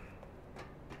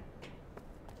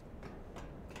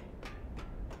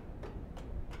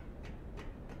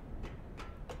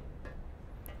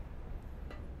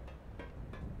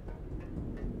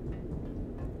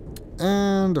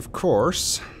 And of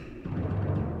course,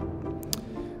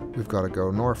 we've got to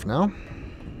go north now.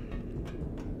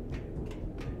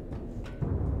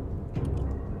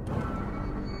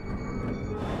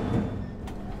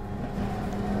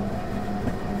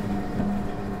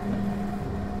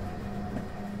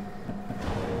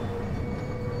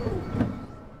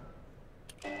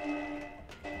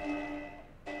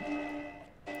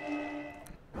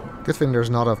 Good thing there's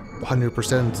not a 100%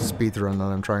 speedrun that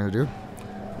I'm trying to do.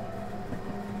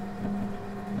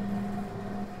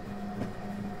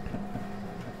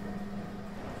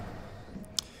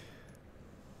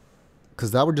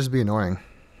 Because that would just be annoying.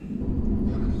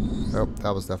 Oh,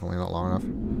 that was definitely not long enough.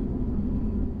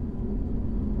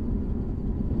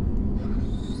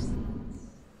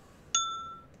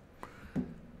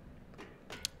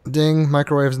 Ding,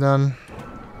 microwave's done.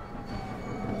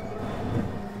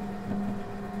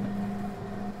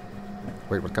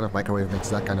 Wait, what kind of microwave makes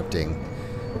that kind of ding?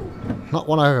 Not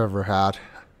one I've ever had.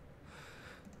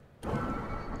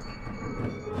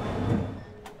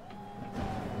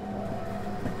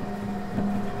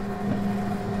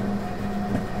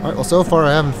 Alright, well so far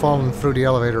I haven't fallen through the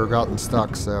elevator or gotten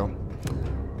stuck, so...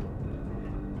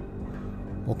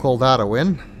 we'll call that a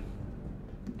win.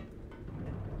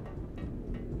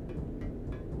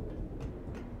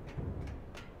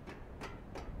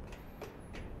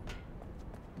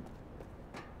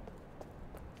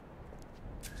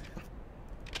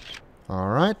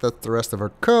 Alright, that's the rest of our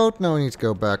code. Now we need to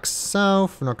go back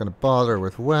south. We're not going to bother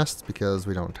with west because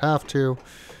we don't have to.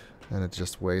 And it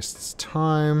just wastes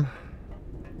time.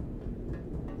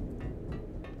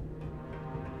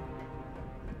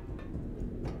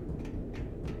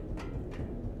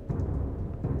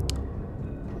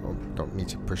 Oh, don't need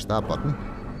to push that button.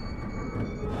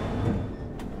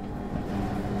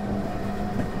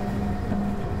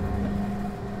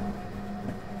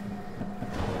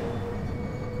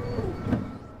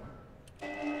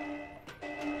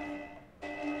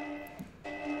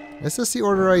 Is this the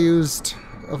order I used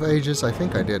of ages? I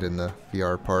think I did in the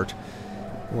VR part,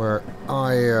 where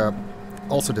I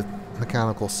also did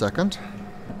mechanical second.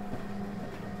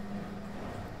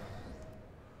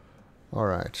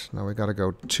 Alright, now we gotta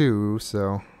go 2,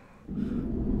 so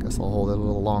guess I'll hold it a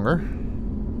little longer.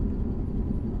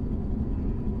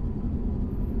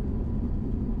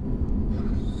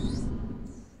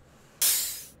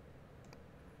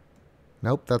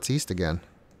 Nope, that's east again.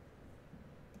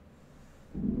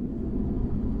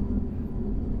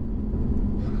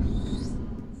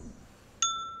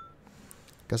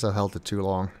 Guess I held it too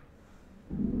long.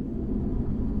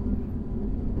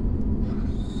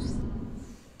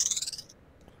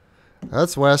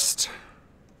 That's west.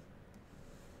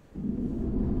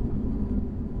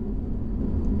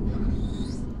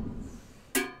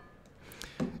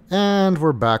 And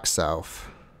we're back south.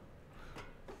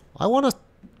 I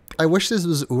wish this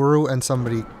was Uru and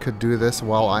somebody could do this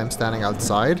while I'm standing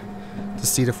outside to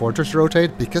see the fortress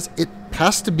rotate, because it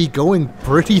has to be going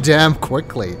pretty damn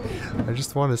quickly. I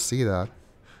just want to see that.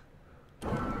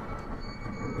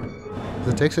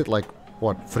 It takes it like,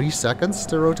 what, 3 seconds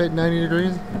to rotate 90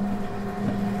 degrees?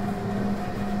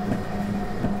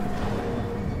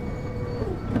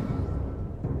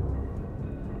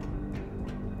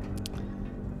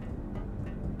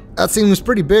 That seems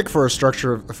pretty big for a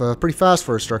structure, pretty fast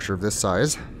for a structure of this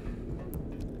size.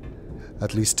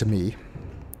 At least to me.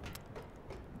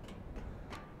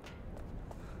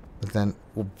 But then,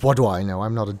 what do I know?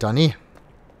 I'm not a dunny.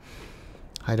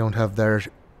 I don't have their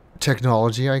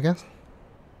technology, I guess.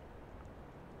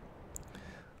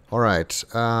 Alright,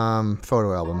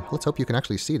 photo album. Let's hope you can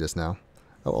actually see this now.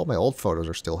 Oh, all my old photos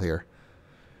are still here.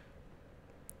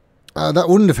 That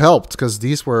wouldn't have helped, because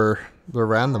these were the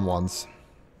random ones.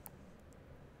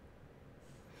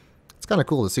 It's kind of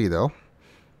cool to see, though,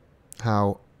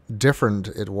 how different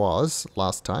it was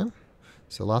last time.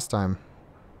 So last time...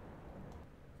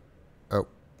 Oh,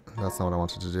 that's not what I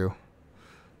wanted to do.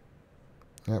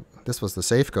 Yep, this was the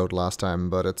safe code last time,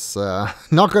 but it's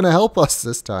not going to help us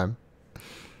this time.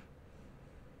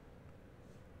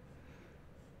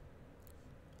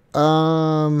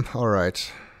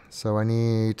 Alright. So I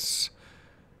need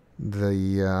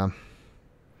the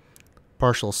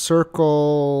partial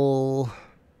circle,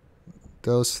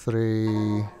 those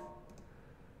 3,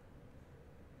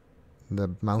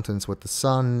 the mountains with the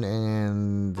sun,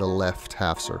 and the left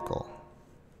half circle.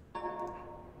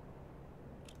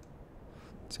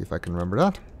 Let's see if I can remember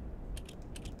that.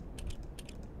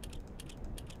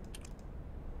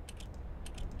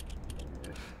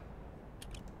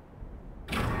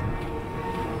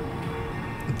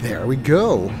 There we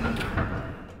go.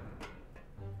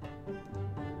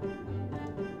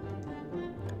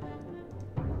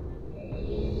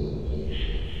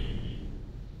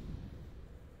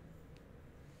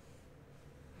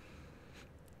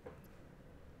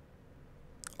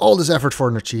 All this effort for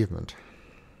an achievement.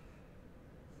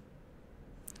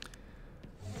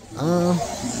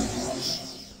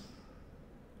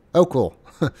 Oh, cool.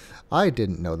 I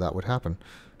didn't know that would happen.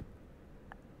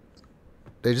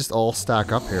 They just all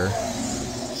stack up here.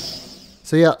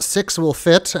 So yeah, 6 will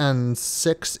fit, and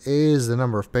 6 is the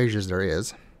number of pages there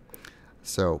is.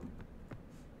 So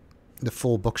the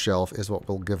full bookshelf is what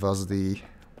will give us the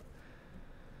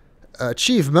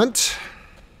achievement.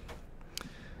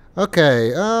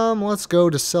 Okay, let's go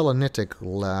to Selenitic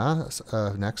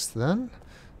next then.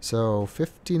 So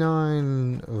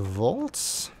 59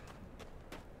 volts.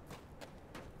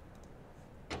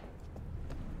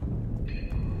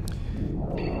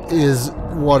 Is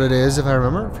what it is, if I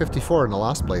remember. 54 in the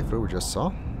last playthrough we just saw.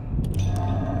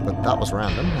 But that was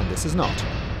random, and this is not.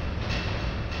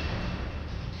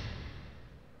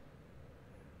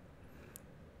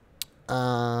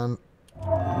 And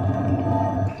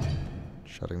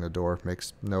shutting the door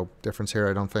makes no difference here,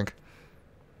 I don't think.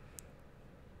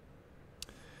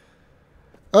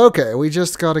 Okay, we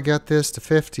just gotta get this to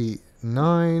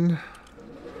 59.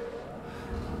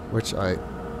 Which I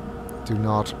do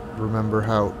not remember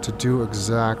how to do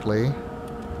exactly.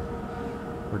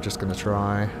 We're just gonna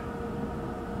try.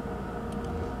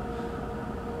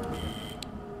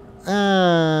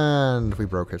 And we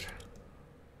broke it.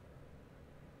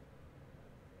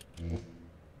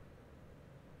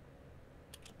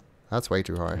 That's way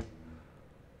too high.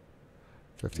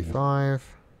 55.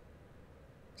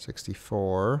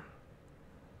 64.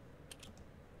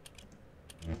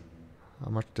 How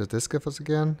much does this give us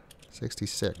again?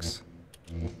 66.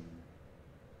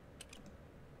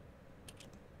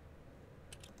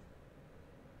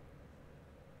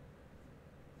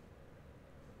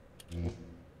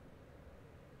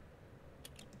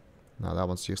 No, that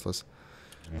one's useless.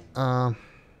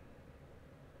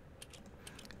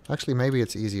 Actually, maybe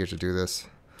it's easier to do this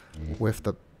with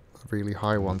the really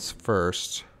high ones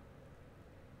first.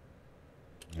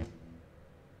 And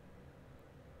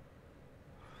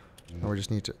we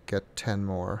just need to get 10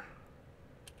 more.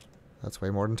 That's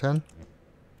way more than 10.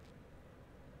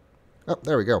 Oh,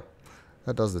 there we go.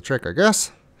 That does the trick, I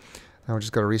guess. Now we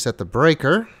just got to reset the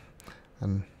breaker.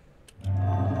 And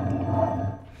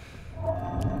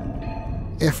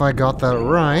if I got that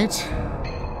right,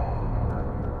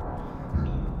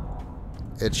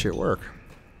 it should work.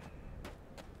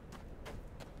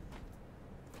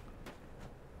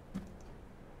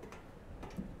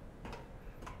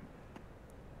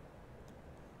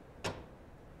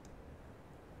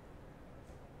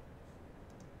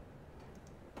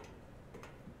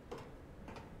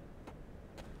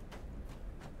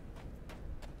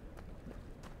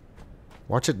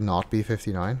 Watch it not be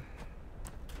 59.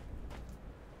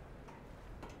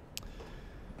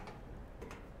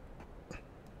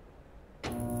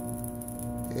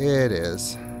 It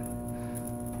is.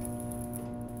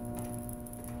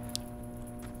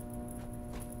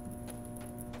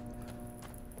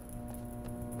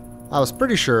 I was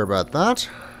pretty sure about that.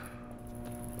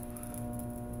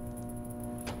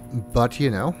 But,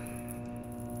 you know.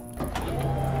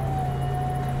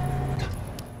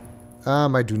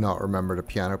 I do not remember the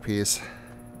piano piece.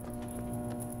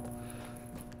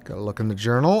 Gotta look in the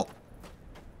journal.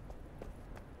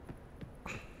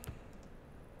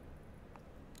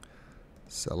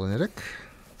 Selenitic.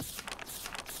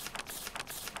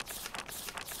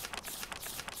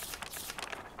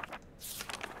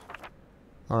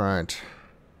 Alright.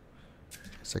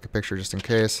 Let's take a picture just in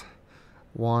case.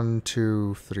 1,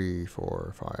 2, 3,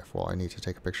 4, 5. Well, I need to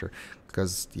take a picture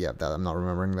because, yeah, I'm not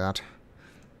remembering that.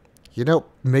 You know,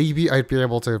 maybe I'd be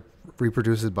able to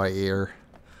reproduce it by ear.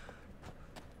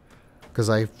 Because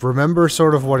I remember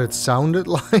sort of what it sounded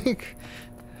like,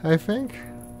 I think.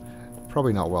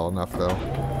 Probably not well enough, though.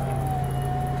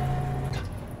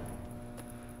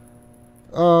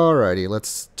 Alrighty,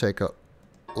 let's take a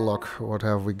look. What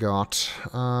have we got?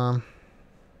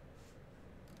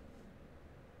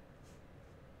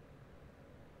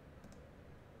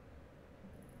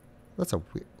 That's a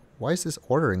weird... Why is this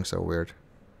ordering so weird?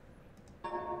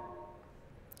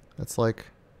 It's like...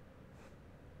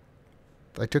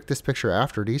 I took this picture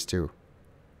after these two.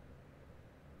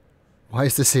 Why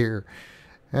is this here?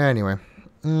 Anyway.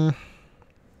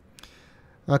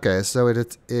 Okay, so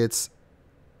it's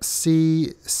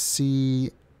C, C,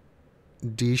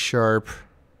 D sharp,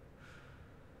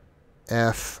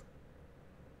 F,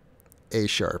 A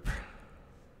sharp.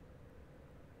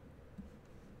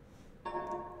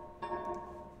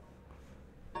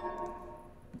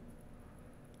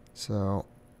 So,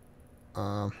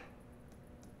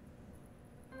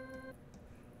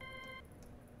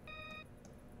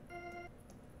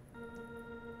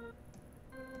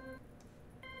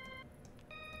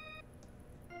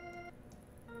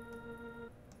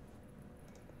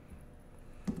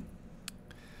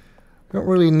 don't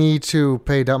really need to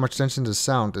pay that much attention to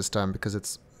sound this time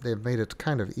because they've made it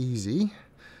kind of easy.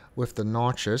 with the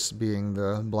notches being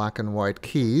the black and white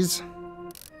keys.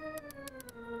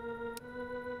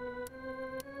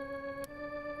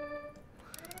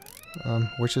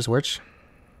 Which is which?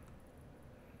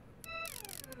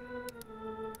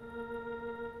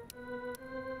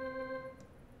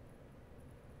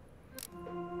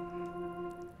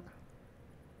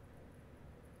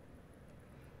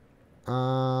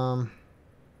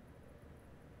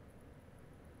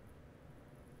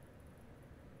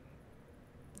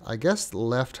 I guess the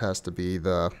left has to be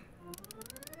the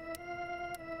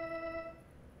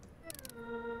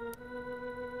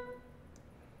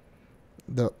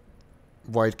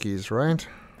white keys, right?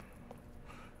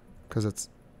 Because it's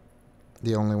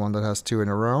the only one that has two in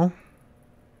a row.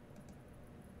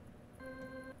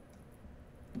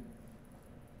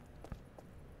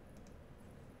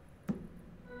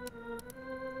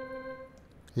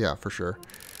 Yeah, for sure.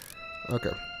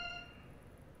 Okay.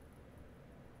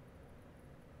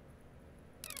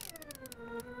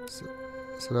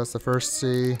 So that's the first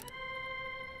C.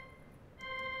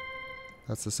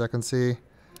 That's the second C.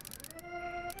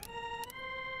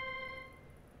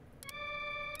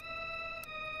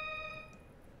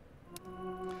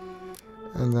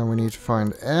 And then we need to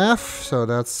find F, so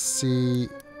that's C,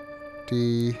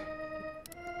 D,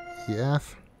 E,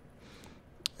 F,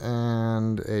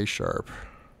 and A sharp.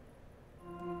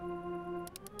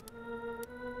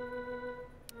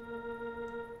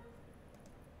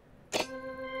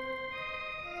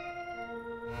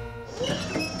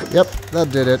 Yep,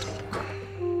 that did it.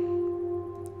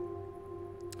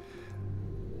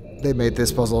 They made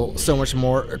this puzzle so much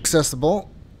more accessible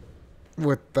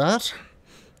with that.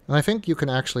 And I think you can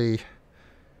actually...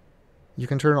 You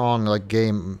can turn on, like,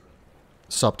 game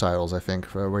subtitles, I think,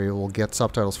 where you will get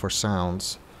subtitles for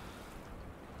sounds.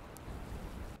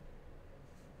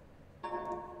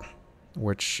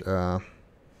 Which,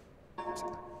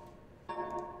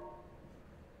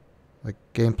 like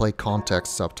gameplay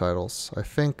context subtitles. I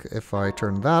think if I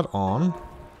turn that on,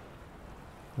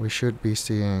 we should be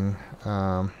seeing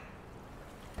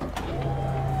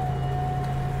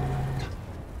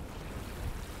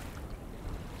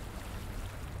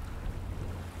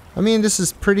I mean, this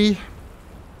is pretty...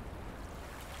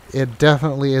 It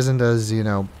definitely isn't as, you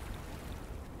know,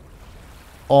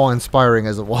 awe-inspiring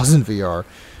as it was in VR.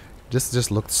 This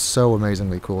just looked so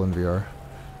amazingly cool in VR.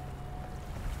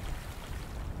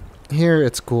 Here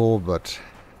it's cool, but,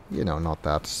 you know, not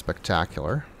that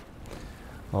spectacular.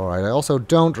 Alright, I also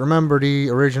don't remember the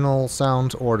original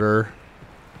sound order.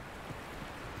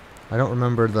 I don't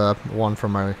remember the one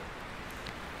from my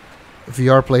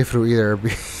VR playthrough either,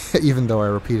 even though I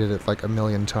repeated it like a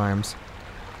million times.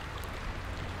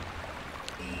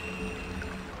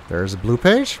 There's a blue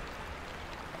page.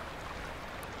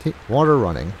 Keep water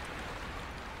running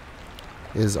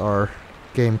is our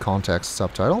game context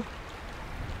subtitle.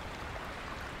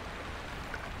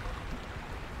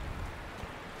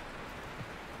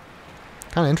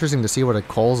 Kind of interesting to see what it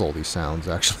calls all these sounds,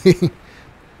 actually.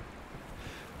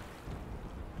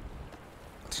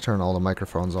 Let's turn all the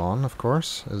microphones on, of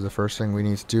course, is the first thing we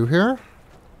need to do here.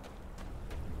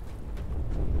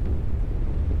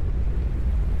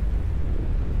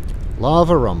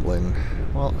 Lava rumbling.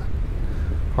 Well,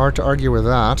 hard to argue with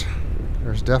that.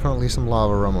 There's definitely some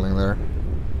lava rumbling there.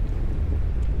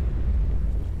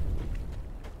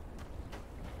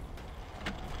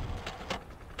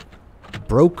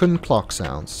 Broken clock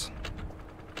sounds.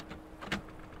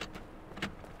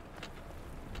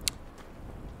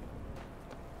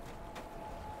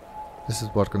 This is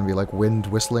what, going to be like wind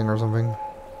whistling or something?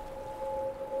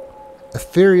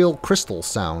 Ethereal crystal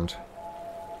sound.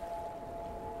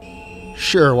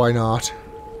 Sure, why not?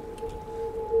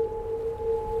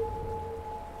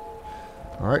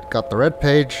 Alright, got the red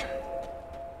page.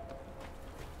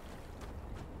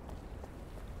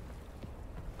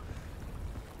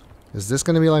 Is this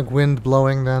going to be like wind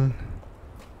blowing then?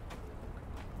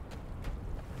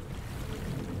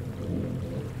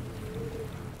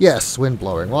 Yes, wind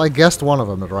blowing. Well, I guessed one of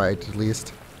them right, at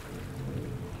least.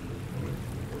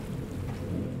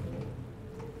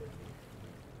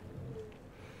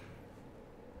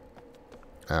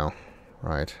 Oh,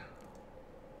 right.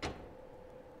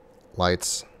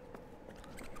 Lights.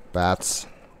 Bats.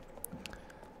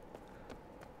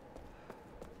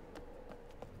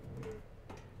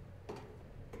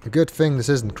 A good thing this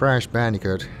isn't Crash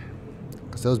Bandicoot,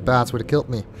 because those bats would have killed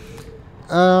me.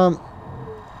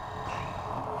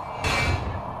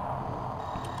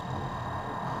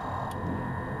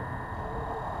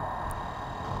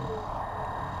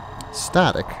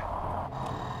 Static.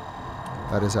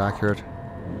 That is accurate.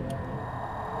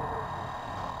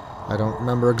 I don't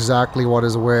remember exactly what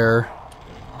is where.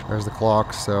 There's the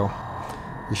clock, so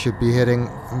you should be hitting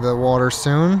the water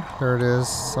soon. There it is,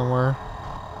 somewhere.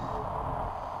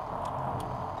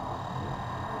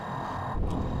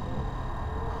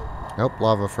 Nope,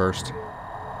 lava first.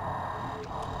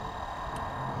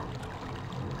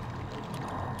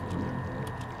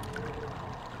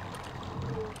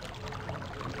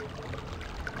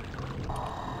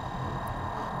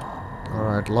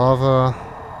 Alright, lava.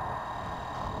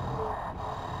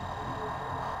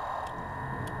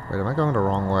 Wait, am I going the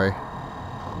wrong way?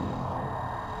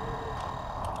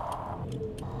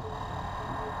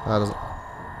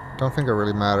 Don't think it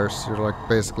really matters. You're like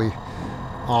basically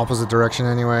opposite direction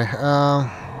anyway.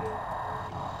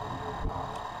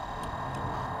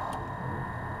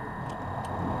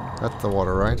 That's the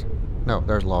water, right? No,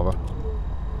 there's lava.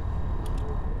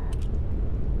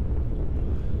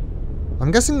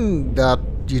 I'm guessing that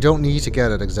you don't need to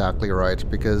get it exactly right,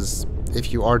 because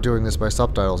if you are doing this by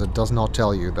subtitles, it does not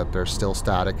tell you that there's still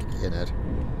static in it.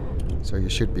 So you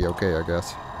should be okay, I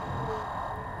guess.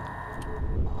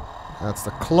 That's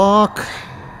the clock.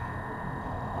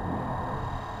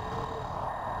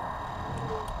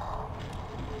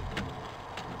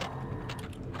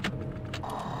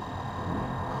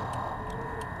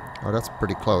 Oh, that's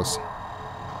pretty close.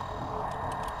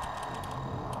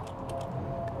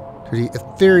 To the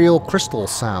ethereal crystal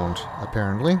sound,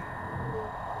 apparently.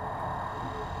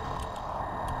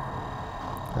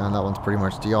 And that one's pretty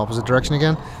much the opposite direction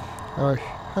again.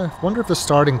 I wonder if the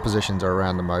starting positions are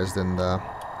randomized in the...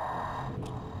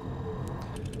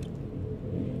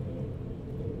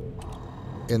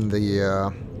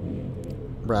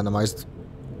 randomized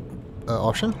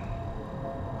option.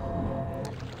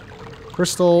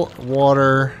 Crystal,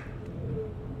 water,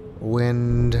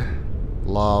 wind,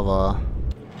 lava,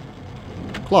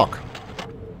 clock.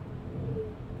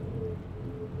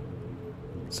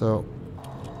 So,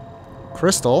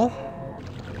 crystal,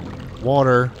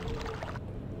 water,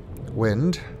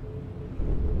 wind,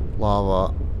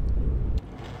 lava,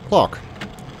 clock.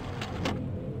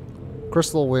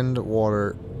 Crystal, wind,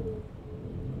 water,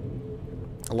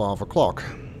 lava, clock.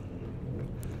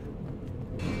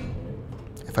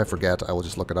 If I forget, I will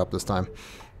just look it up this time.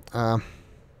 Oh,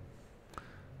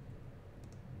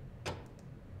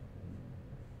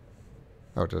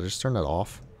 did I just turn that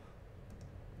off?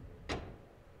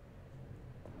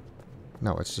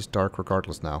 No, it's just dark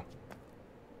regardless now.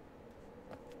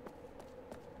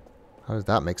 How does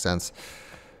that make sense?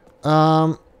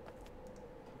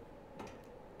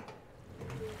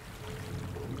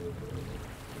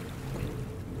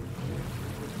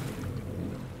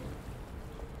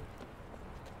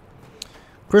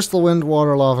 Crystal, wind,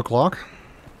 water, lava, clock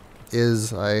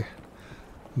is, I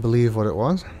believe, what it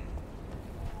was.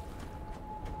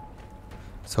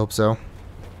 Let's hope so.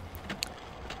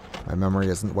 My memory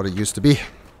isn't what it used to be.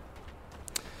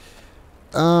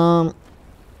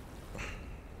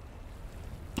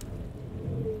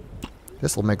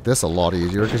 This will make this a lot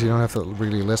easier because you don't have to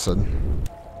really listen.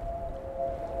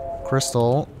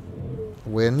 Crystal,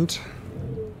 wind,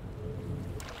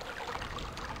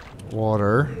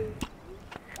 water,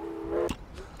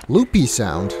 loopy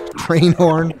sound, train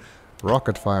horn,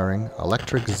 rocket firing,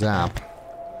 electric zap,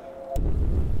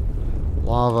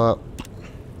 lava,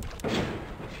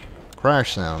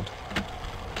 crash sound,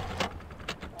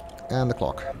 and the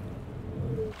clock.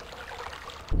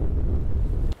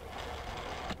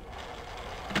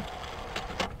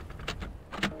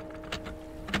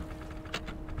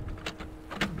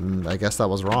 I guess that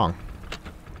was wrong.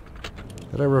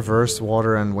 Did I reverse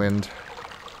water and wind?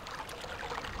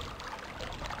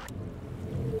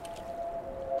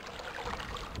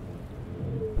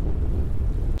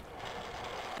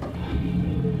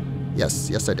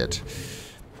 Yes, I did.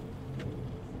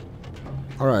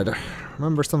 Alright,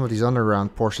 remember some of these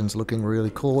underground portions looking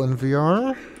really cool in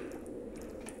VR?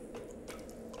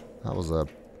 That was a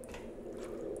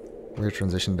weird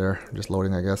transition there. Just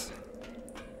loading, I guess.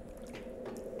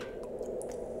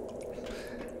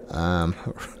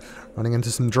 Running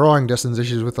into some drawing distance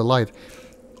issues with the light.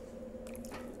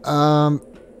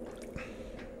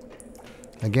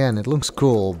 Again, it looks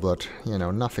cool, but, you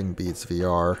know, nothing beats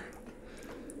VR.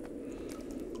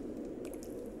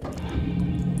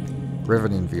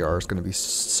 Riveting VR is going to be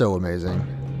so amazing.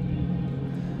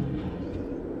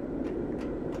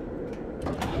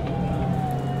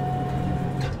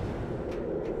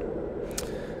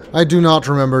 I do not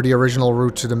remember the original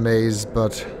route to the maze,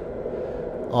 but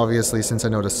obviously, since I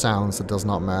know the sounds, it does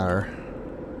not matter.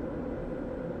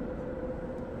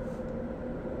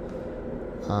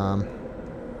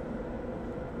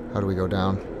 How do we go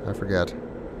down? I forget.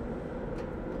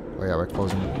 Oh yeah, we're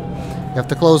closing. You have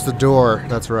to close the door,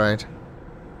 that's right.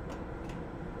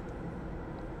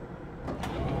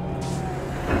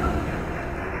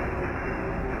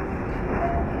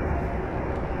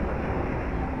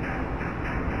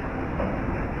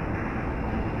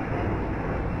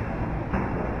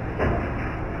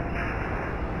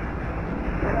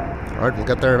 Alright, we'll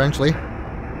get there eventually.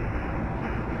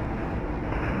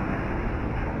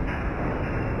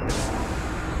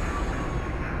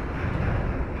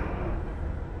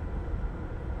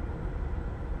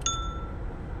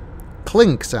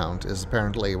 Clink sound is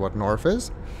apparently what north is.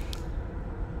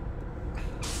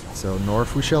 So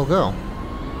north we shall go.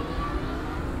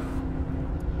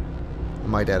 I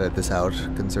might edit this out,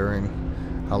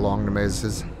 considering how long the maze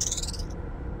is.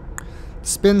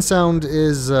 Spin sound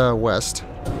is west.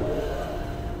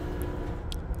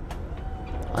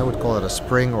 I would call it a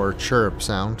spring or chirp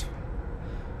sound,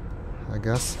 I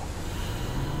guess.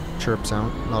 Chirp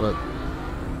sound, not a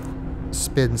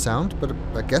spin sound, but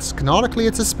I guess canonically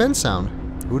it's a spin sound.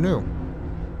 Who knew?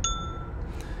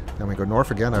 Then we go north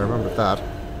again, I remembered that.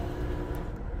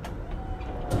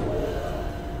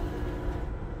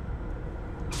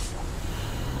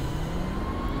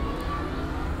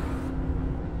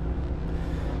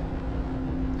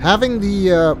 Having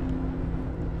the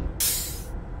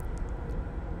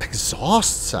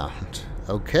exhaust sound.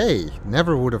 Okay,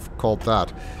 never would have called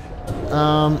that.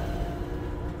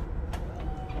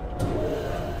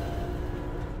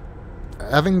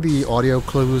 Having the audio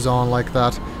clues on like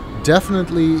that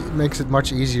definitely makes it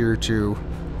much easier to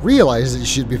realize that you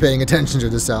should be paying attention to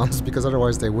the sounds, because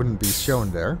otherwise they wouldn't be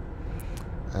shown there.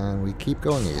 And we keep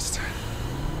going east.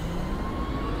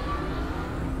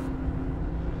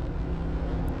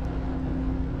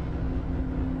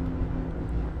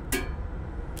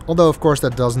 Although, of course,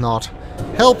 that does not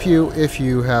help you if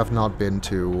you have not been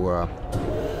to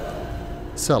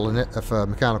selling it of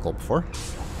mechanical before.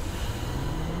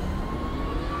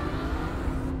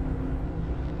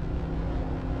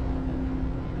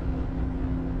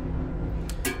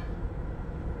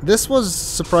 This was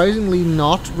surprisingly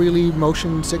not really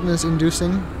motion sickness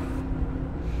inducing.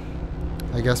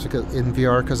 I guess because in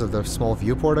VR because of the small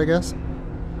viewport, I guess.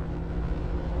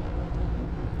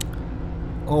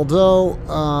 Although,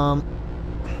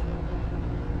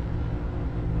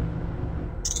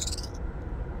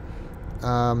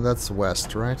 that's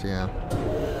west, right? Yeah.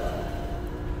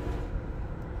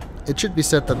 It should be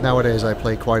said that nowadays I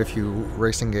play quite a few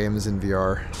racing games in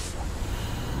VR.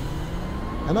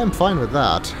 And I'm fine with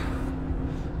that.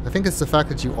 I think it's the fact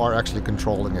that you are actually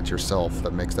controlling it yourself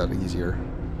that makes that easier.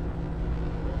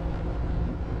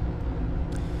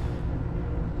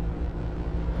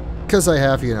 Because I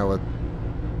have, you know, a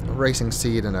racing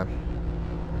seat and a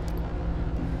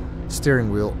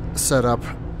steering wheel set up.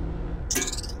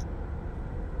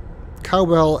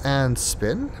 Cowbell and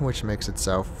spin, which makes it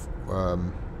south,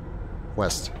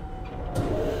 west.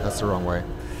 That's the wrong way.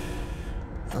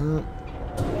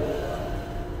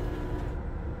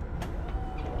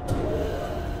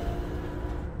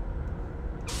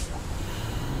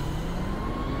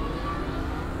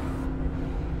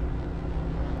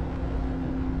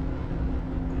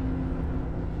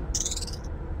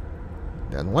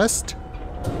 Then west,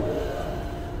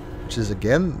 which is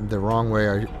again the wrong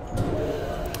way.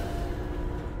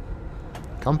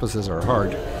 Compasses are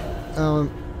hard.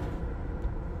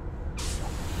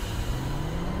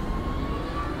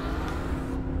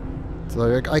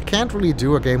 So I can't really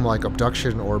do a game like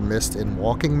Abduction or Myst in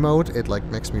walking mode. It like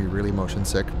makes me really motion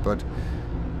sick. But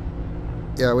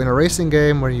yeah, in a racing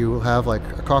game where you have like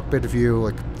a cockpit view,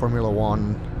 like Formula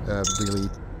 1, really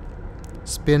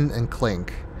spin and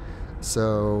clink.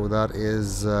 So that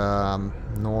is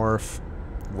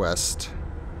northwest.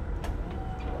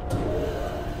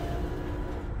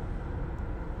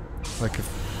 Like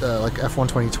if, like F1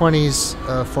 2020's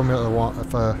Formula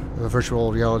 1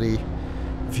 virtual reality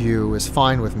view is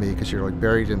fine with me because you're like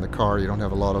buried in the car. You don't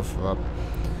have a lot of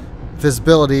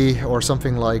visibility, or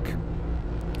something like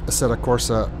Sera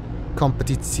Corsa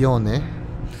Competizione.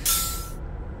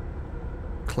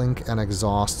 Clink and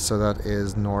exhaust, so that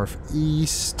is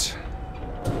northeast.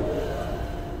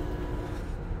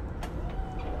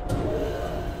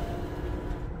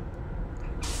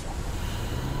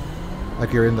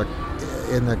 Like you're in the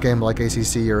game like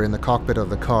ACC, you're in the cockpit of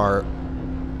the car.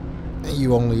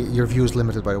 Your view is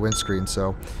limited by the windscreen,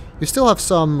 so you still have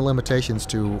some limitations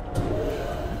to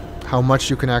how much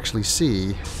you can actually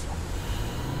see.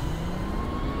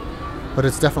 But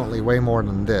it's definitely way more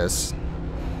than this.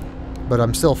 But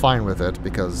I'm still fine with it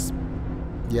because,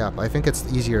 yeah, I think it's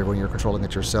easier when you're controlling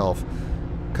it yourself.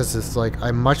 Because it's like,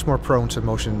 I'm much more prone to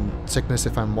motion sickness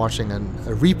if I'm watching a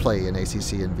replay in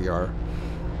ACC in VR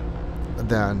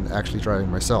than actually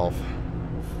driving myself.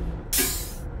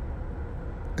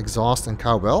 Exhaust and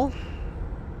cowbell.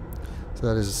 So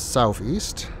that is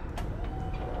southeast.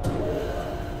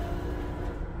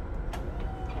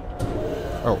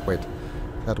 Oh, wait.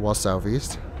 That was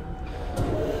southeast.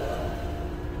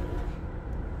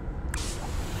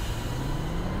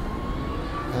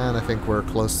 And I think we're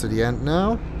close to the end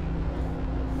now.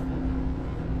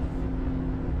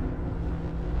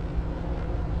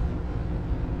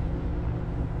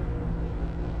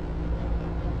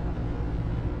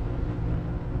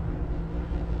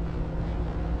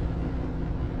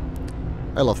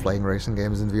 I love playing racing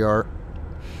games in VR.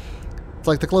 It's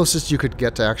like the closest you could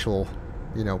get to actual,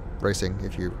 you know, racing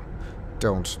if you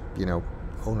don't, you know,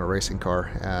 own a racing car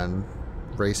and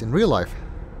race in real life.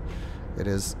 It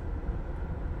is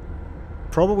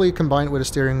probably combined with a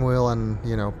steering wheel and,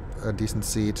 you know, a decent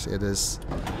seat. It is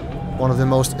one of the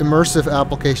most immersive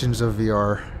applications of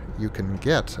VR you can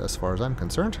get, as far as I'm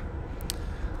concerned.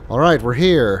 Alright, we're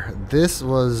here. This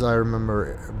was, I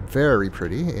remember, very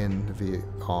pretty in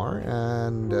VR,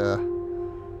 and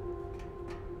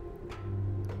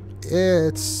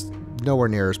it's nowhere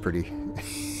near as pretty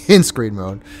in screen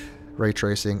mode, ray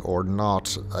tracing or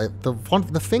not.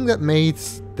 The thing that made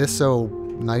this so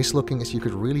nice looking is you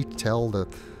could really tell the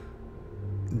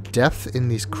depth in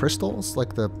these crystals,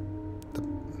 like the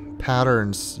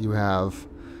patterns you have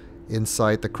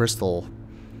inside the crystal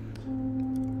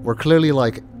were clearly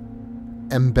like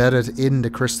embedded in the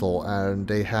crystal, and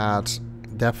they had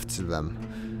depth to them,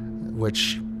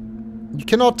 which you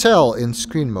cannot tell in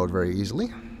screen mode very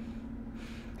easily.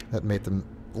 That made them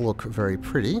look very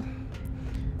pretty.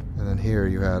 And then here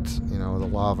you had, you know, the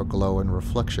lava glow and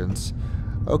reflections.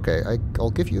 Okay, I'll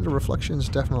give you the reflections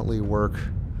definitely work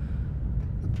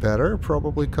better,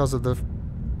 probably because of the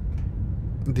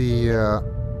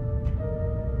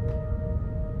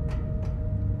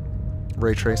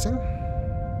ray tracing.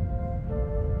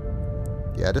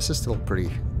 Yeah, this is still pretty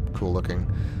cool looking,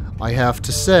 I have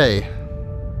to say.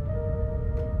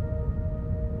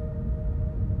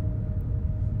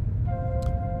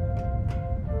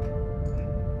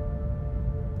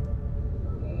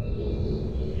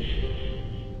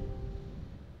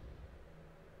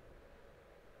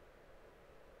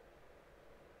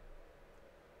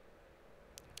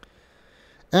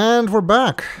 And we're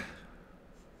back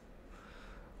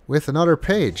with another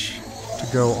page to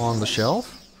go on the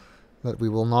shelf that we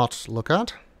will not look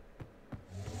at.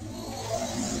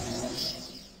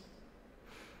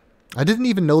 I didn't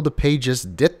even know the pages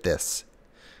did this,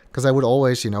 because I would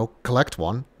always, you know, collect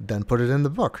one, then put it in the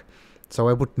book. So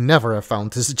I would never have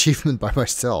found this achievement by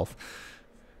myself.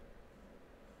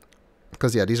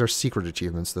 Because, yeah, these are secret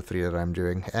achievements, the 3 that I'm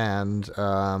doing. And,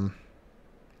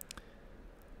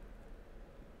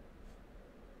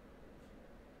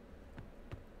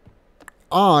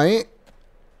 I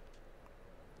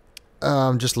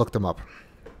just looked them up,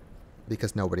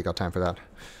 because nobody got time for that.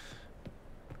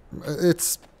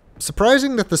 It's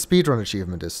surprising that the speedrun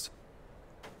achievement is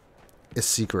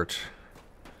secret.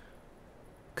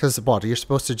 Because what, you're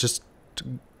supposed to just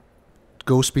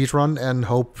go speedrun and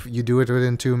hope you do it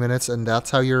within 2 minutes, and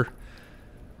that's how you're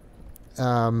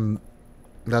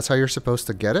supposed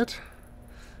to get it?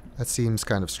 That seems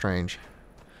kind of strange.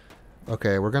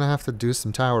 Okay, we're gonna have to do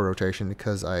some tower rotation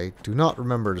because I do not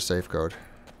remember the save code.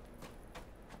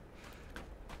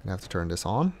 I have to turn this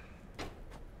on.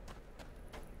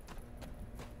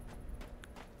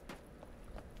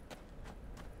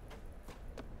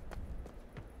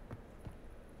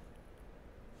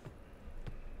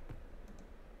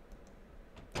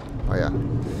 Oh yeah.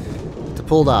 To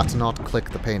pull that, to not click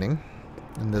the painting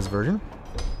in this version.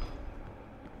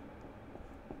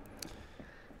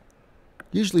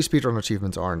 Usually speedrun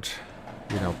achievements aren't,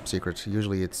 you know, secret.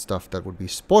 Usually it's stuff that would be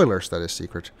spoilers that is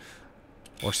secret.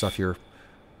 Or stuff you're...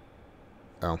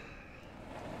 Oh.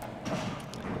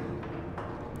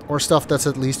 Or stuff that's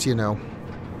at least, you know,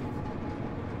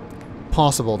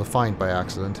 possible to find by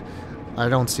accident. I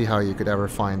don't see how you could ever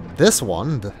find this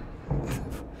one.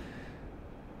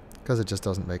 Because it just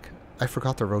doesn't make... I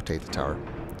forgot to rotate the tower.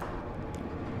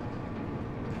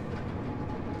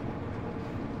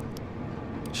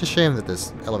 It's a shame that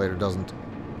this elevator doesn't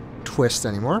twist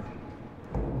anymore.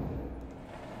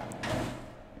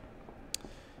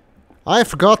 I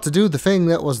forgot to do the thing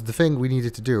that was the thing we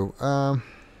needed to do.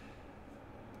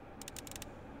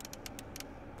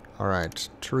 Alright,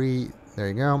 tree, there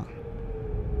you go.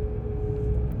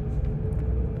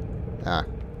 Ah,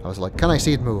 I was like, can I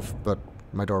see it move? But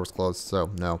my door was closed,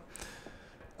 so no.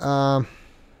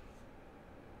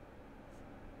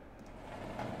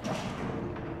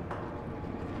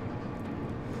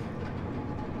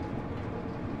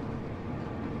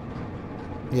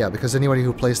 Yeah, because anybody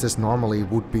who plays this normally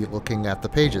would be looking at the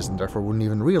pages and therefore wouldn't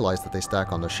even realize that they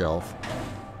stack on the shelf.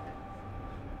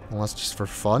 Unless just for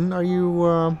fun, are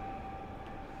you,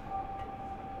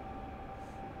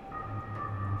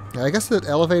 I guess the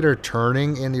elevator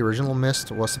turning in the original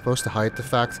Myst was supposed to hide the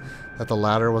fact that the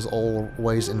ladder was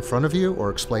always in front of you, or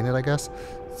explain it, I guess.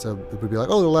 So it would be like,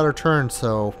 oh, the ladder turned,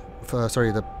 so...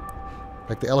 sorry, the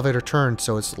elevator turned,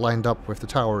 so it's lined up with the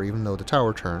tower, even though the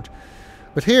tower turned.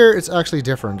 But here, it's actually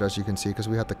different, as you can see, because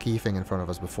we had the key thing in front of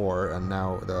us before, and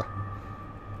now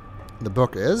the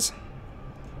book is...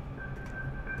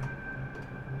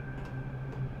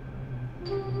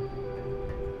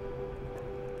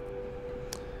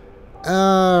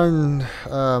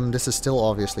 And this is still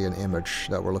obviously an image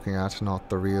that we're looking at, not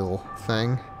the real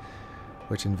thing,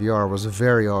 which in VR was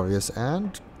very obvious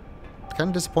and kind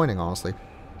of disappointing, honestly.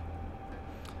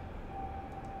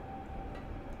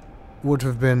 Would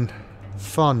have been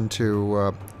fun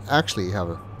to actually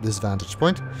have this vantage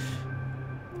point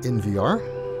in VR.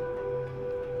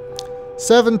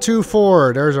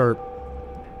 724, there's our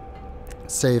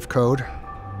save code.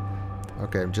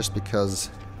 Okay, just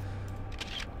because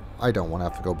I don't want to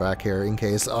have to go back here in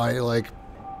case I, like,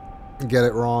 get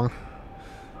it wrong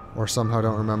or somehow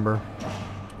don't remember.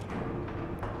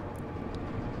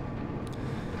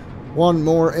 One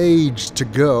more age to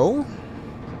go.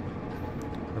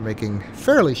 We're making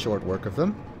fairly short work of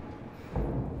them.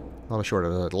 Not as short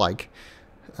as I'd like.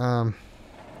 For,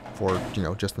 you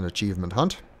know, just an achievement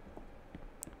hunt.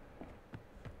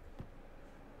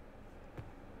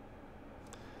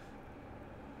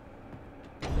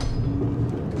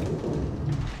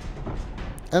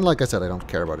 And like I said, I don't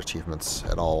care about achievements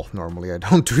at all. Normally I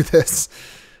don't do this.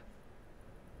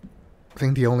 I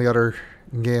think the only other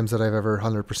games that I've ever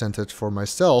 100%ed for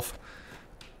myself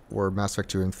were Mass Effect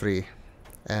 2 and 3.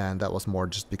 And that was more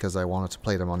just because I wanted to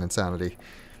play them on Insanity.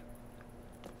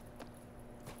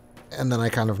 And then I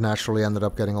kind of naturally ended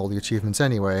up getting all the achievements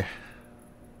anyway.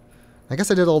 I guess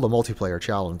I did all the multiplayer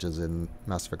challenges in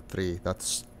Mass Effect 3. That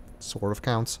sort of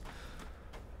counts.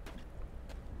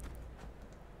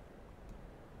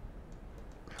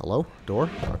 Hello?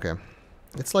 Door? Okay.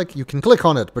 It's like you can click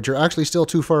on it, but you're actually still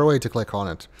too far away to click on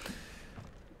it.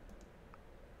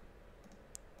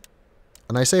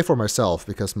 And I say for myself,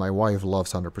 because my wife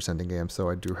loves 100%ing games, so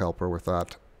I do help her with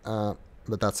that.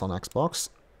 But that's on Xbox.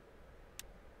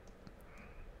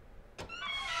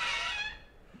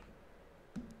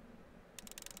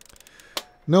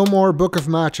 No more Book of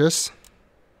Matches.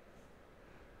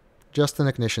 Just an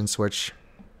ignition switch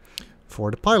for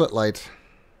the pilot light.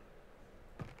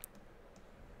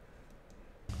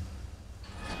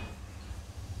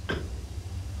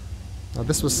 Now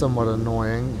this was somewhat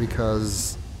annoying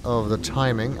because of the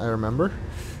timing, I remember,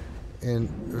 in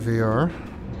VR.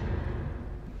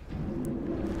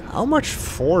 How much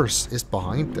force is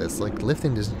behind this? Like,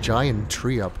 lifting this giant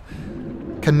tree up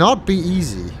cannot be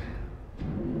easy.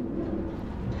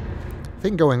 I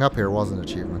think going up here was an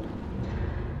achievement.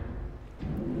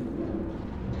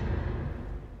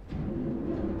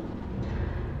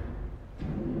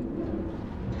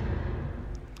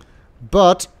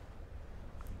 But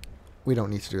we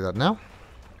don't need to do that now.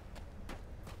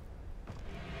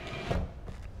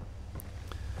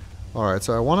 Alright,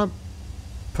 so I want to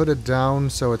put it down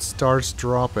so it starts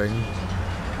dropping.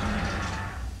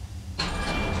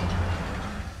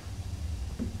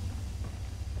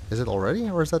 Is it already,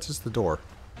 or is that just the door?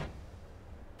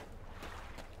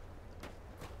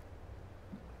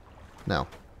 No.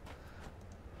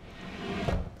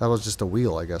 That was just a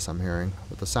wheel, I guess I'm hearing,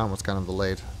 but the sound was kind of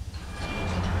delayed.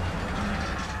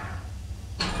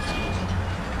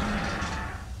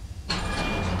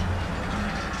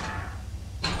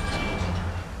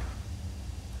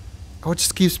 Oh, it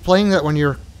just keeps playing that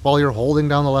while you're holding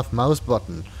down the left mouse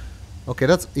button. Okay,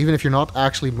 that's even if you're not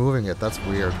actually moving it, that's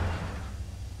weird.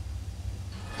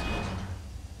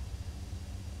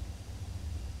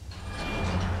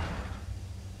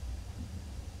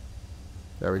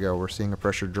 There we go, we're seeing a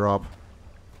pressure drop.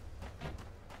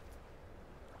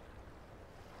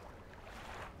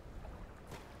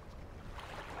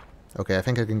 Okay, I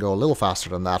think I can go a little faster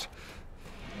than that.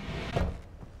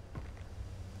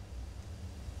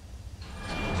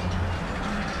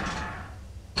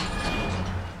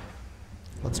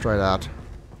 Let's try that.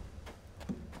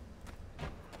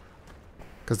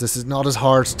 Because this is not as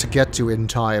hard to get to in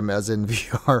time as in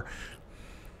VR.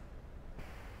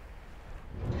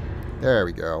 There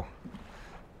we go.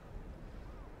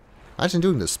 Imagine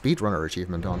doing the speedrunner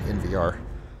achievement in VR.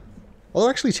 Although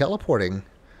actually teleporting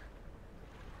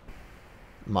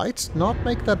might not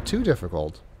make that too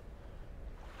difficult.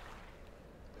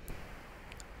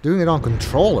 Doing it on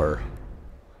controller,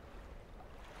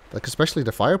 like especially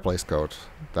the fireplace code,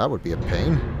 that would be a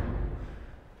pain.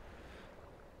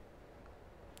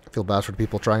 I feel bad for the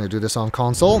people trying to do this on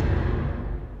console.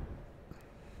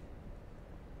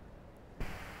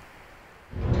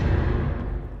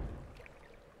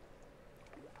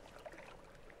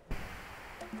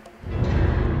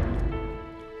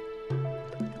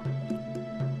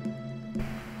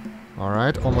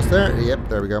 Alright, almost there. Yep,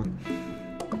 there we go.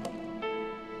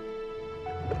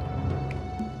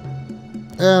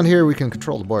 And here we can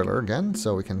control the boiler again,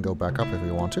 so we can go back up if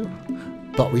we want to.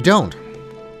 But we don't.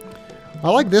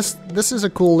 I like this. This is a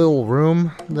cool little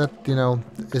room that, you know,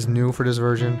 is new for this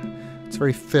version. It's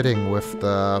very fitting with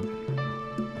the...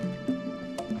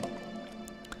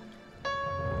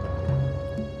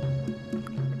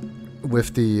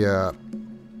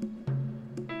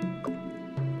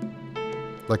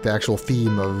 like the actual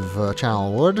theme of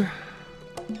Channel Wood.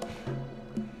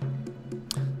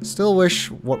 Still wish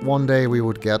one day we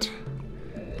would get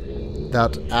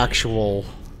that actual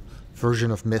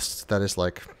version of Myst that is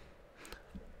like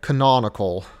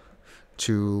canonical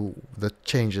to the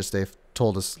changes they've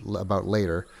told us about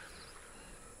later.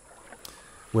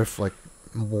 With like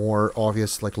more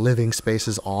obvious like living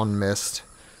spaces on Myst,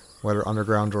 whether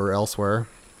underground or elsewhere.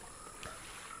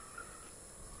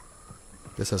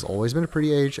 This has always been a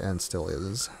pretty age and still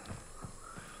is.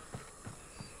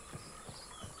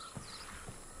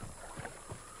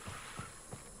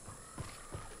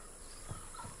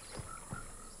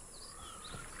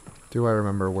 Do I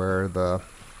remember where the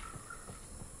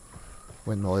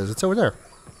windmill is? It's over there.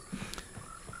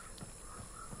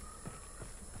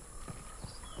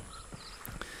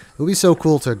 It would be so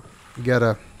cool to get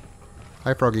a...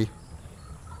 Hi, Froggy.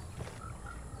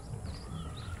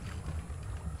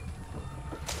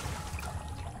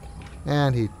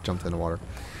 And he jumped in the water.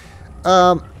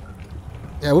 Yeah,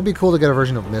 it would be cool to get a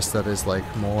version of Myst that is like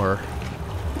more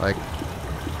like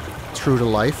true to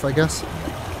life, I guess.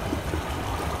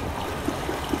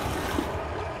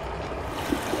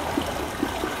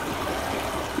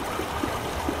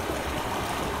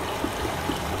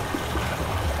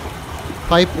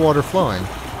 Pipe water flowing.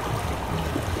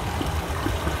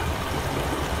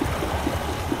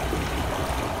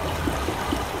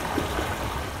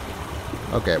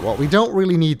 Okay, well, we don't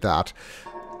really need that.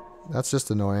 That's just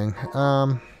annoying.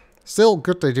 Still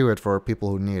good to do it for people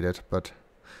who need it, but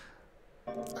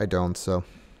I don't, so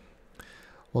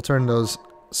we'll turn those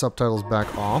subtitles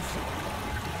back off.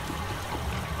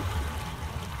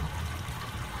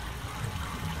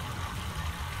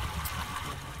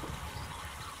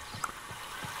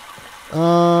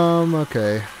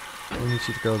 Okay. We need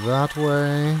you to go that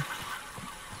way.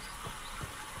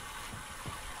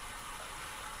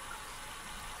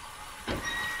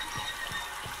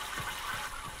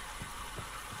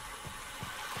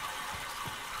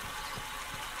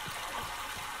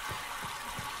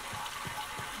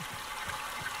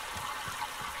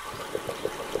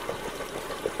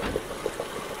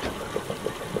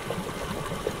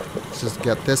 Let's just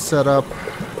get this set up.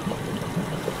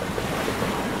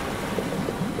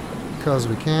 Because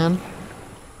we can.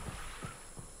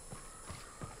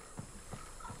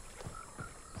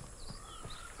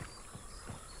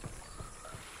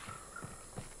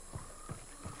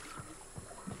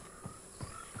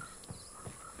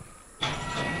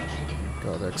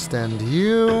 Gotta extend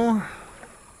you.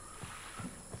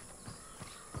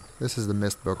 This is the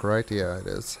Myst book, right? Yeah, it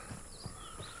is.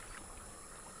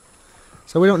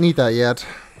 So we don't need that yet.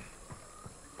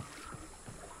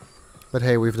 But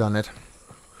hey, we've done it.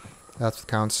 That's what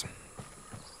counts.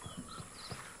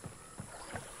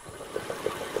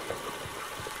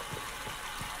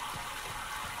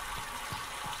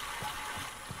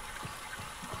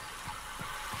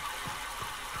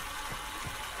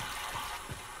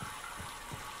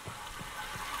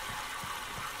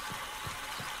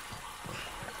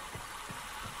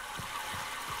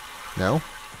 No?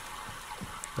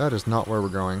 That is not where we're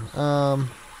going. I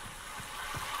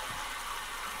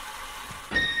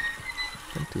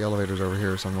think the elevator's over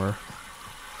here somewhere.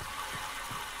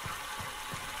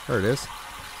 There it is.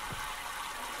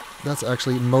 That's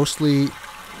actually mostly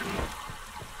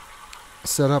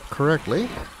set up correctly.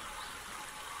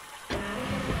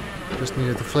 Just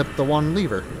needed to flip the one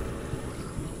lever.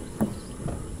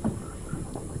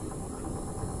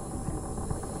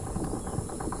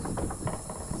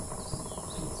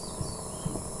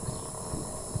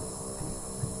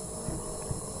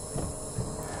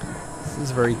 This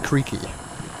is very creaky.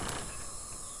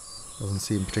 Doesn't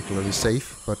seem particularly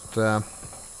safe, but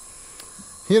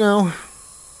you know,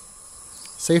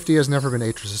 safety has never been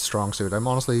Atris' strong suit. I'm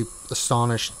honestly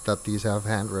astonished that these have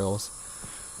handrails.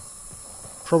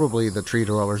 Probably the tree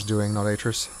dwellers doing, not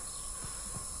Atris.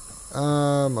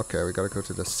 Okay, we gotta go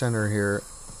to the center here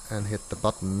and hit the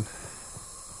button.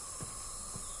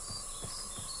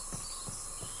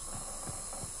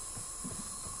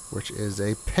 Which is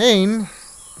a pain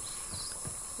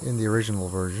in the original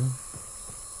version.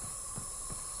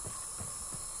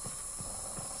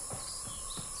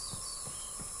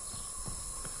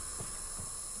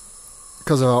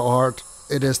 because of how hard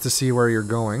it is to see where you're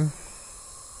going.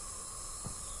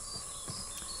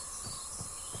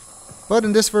 But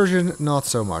in this version, not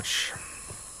so much.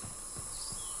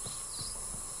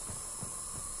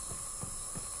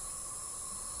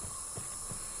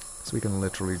 So we can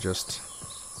literally just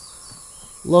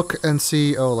look and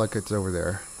see, oh, like it's over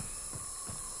there.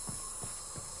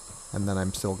 And then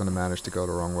I'm still going to manage to go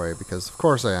the wrong way, because of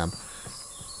course I am.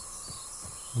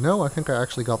 No, I think I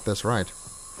actually got this right.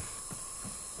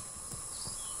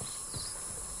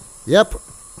 Yep.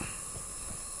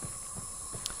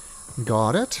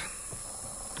 Got it.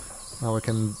 Now we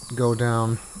can go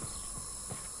down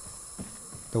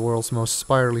the world's most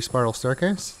spiral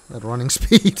staircase at running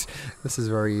speed. This is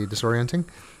very disorienting.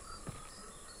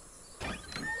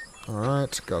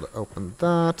 Alright, gotta open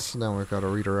that. Then we've gotta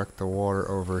redirect the water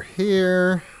over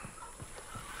here.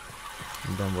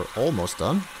 And then we're almost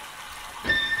done.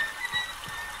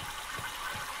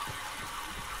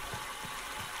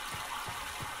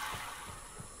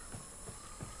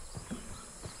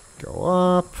 Go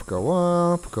up, go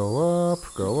up, go up,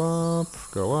 go up,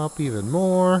 go up even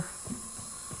more.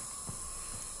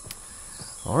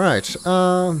 Alright,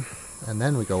 and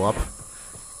then we go up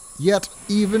yet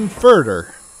even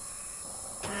further.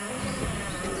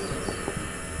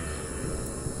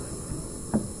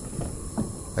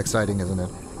 Exciting, isn't it?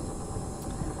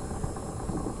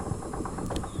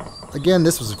 Again,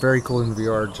 this was very cool in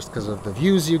VR just because of the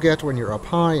views you get when you're up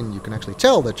high, and you can actually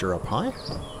tell that you're up high.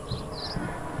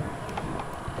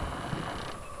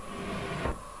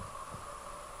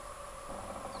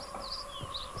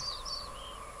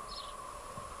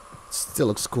 Still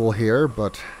looks cool here,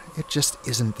 but it just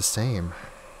isn't the same.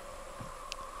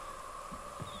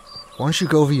 Once you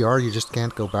go VR, you just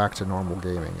can't go back to normal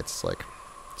gaming. It's like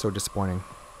so disappointing.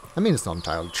 I mean, it's not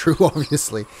entirely true,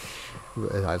 obviously.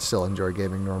 I still enjoy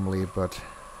gaming normally, but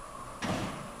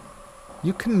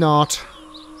you cannot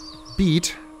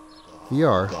beat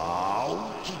VR.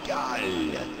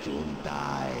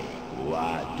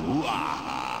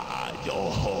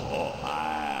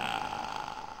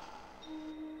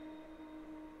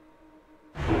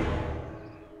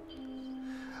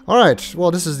 Alright,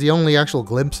 well, this is the only actual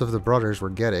glimpse of the brothers we're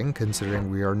getting,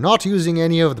 considering we are not using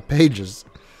any of the pages.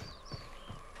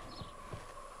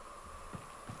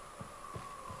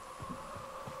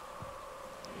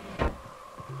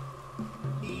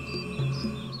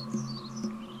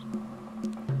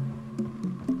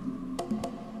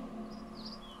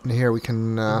 And here we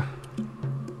can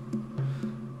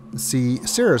see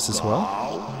Cirrus as well.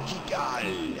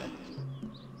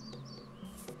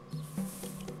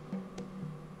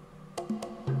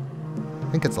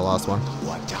 I think it's the last one.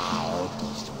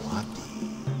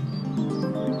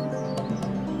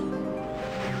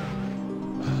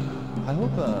 I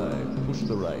hope I pushed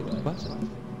the right button.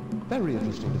 Very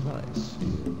interesting device,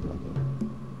 dear brother.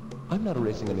 I'm not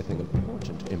erasing anything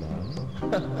important, am I?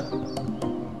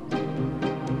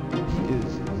 He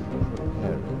is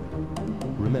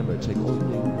preparing. Remember, take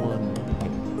only one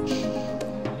page.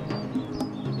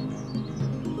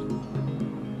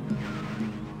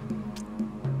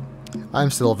 I'm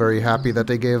still very happy that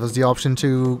they gave us the option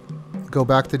to go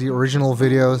back to the original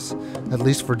videos, at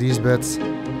least for these bits.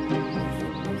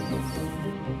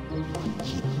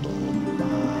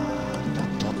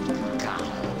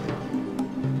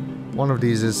 One of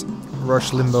these is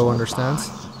Rush Limbo Understands.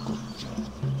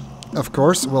 Of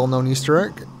course, well-known Easter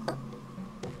egg.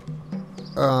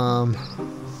 I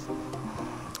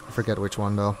forget which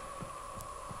one though.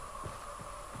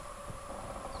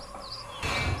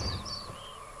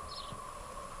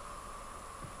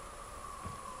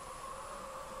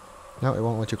 No, it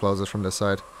won't let you close it from this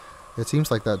side. It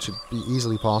seems like that should be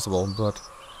easily possible, but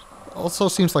also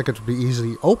seems like it would be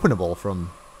easily openable from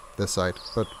this side,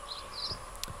 but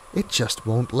it just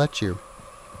won't let you.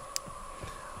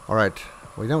 Alright,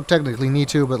 we don't technically need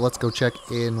to, but let's go check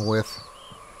in with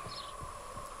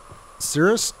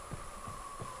Cirrus.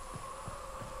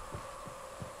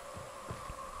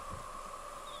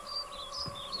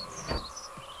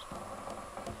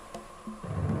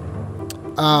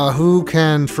 Who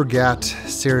can forget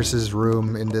Cirrus's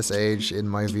room in this age in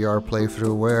my VR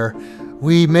playthrough, where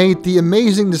we made the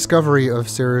amazing discovery of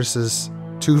Cirrus's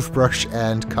toothbrush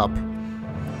and cup.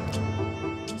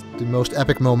 The most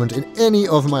epic moment in any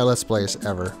of my Let's Plays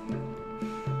ever.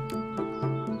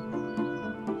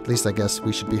 At least I guess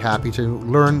we should be happy to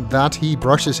learn that he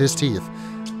brushes his teeth.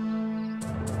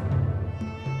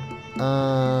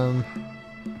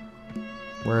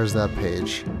 Where is that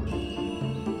page?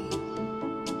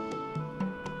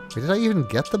 Wait, did I even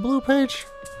get the blue page?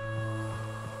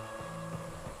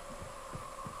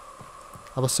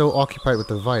 I was so occupied with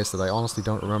the device that I honestly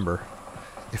don't remember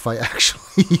if I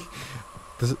actually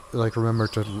like remember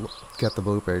to get the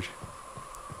blue page.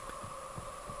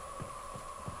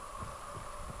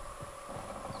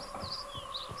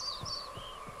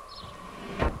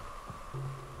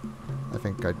 I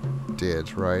think I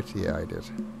did, right? Yeah, I did.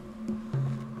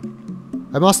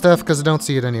 I must have, because I don't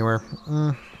see it anywhere.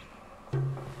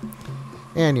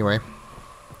 Anyway.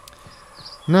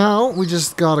 Now, we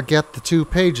just gotta get the 2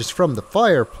 pages from the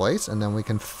fireplace, and then we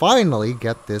can finally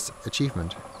get this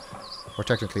achievement. Or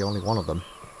technically only one of them.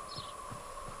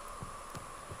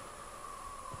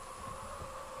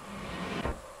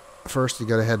 First, you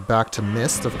gotta head back to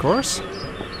Myst, of course.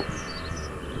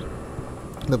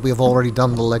 But we have already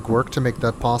done the legwork to make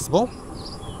that possible.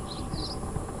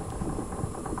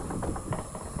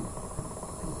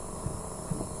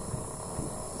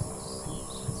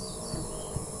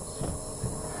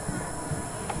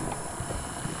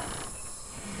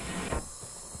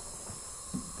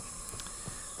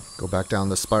 Go back down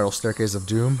the spiral staircase of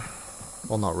doom.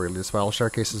 Well, not really. The spiral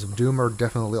staircases of doom are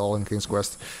definitely all in King's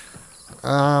Quest.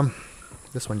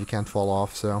 This one you can't fall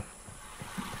off, so...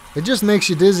 It just makes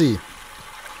you dizzy.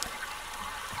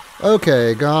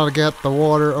 Okay, gotta get the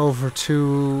water over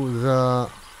to the...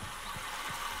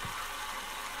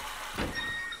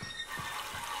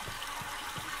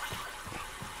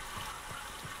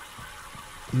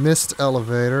 Myst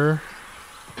elevator.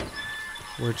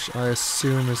 Which I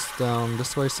assume is down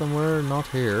this way somewhere, not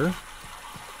here.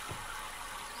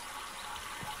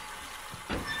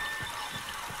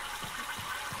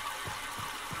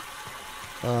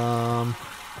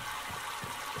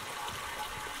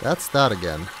 That's that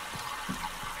again.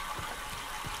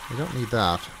 We don't need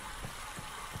that.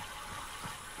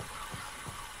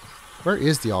 Where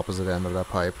is the opposite end of that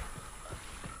pipe?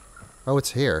 Oh,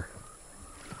 it's here.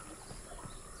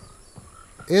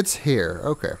 It's here,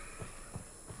 okay.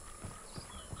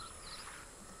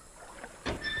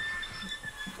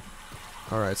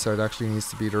 Alright, so it actually needs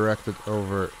to be directed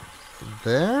over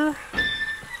there.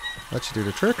 That should do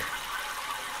the trick.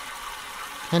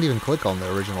 Can't even click on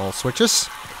the original switches.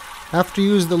 Have to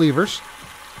use the levers.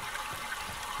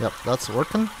 Yep, that's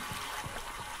working.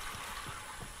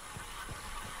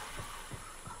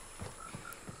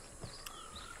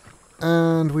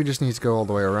 And we just need to go all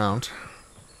the way around.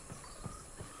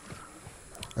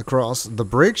 Across the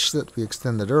bridge that we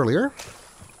extended earlier.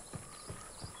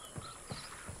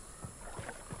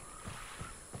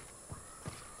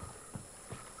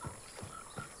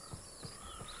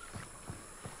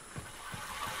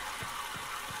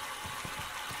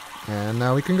 And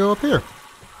now we can go up here.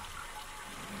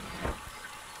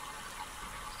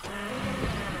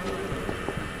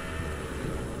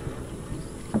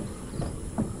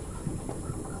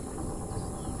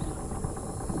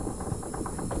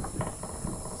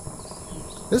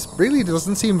 This really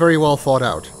doesn't seem very well thought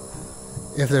out,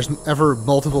 if there's ever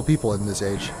multiple people in this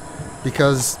age.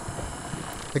 Because,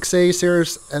 like, say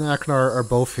Sirius and Aknar are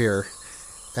both here,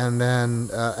 and then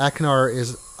Aknar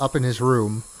is up in his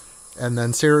room, and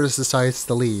then Sirius decides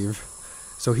to leave,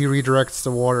 so he redirects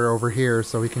the water over here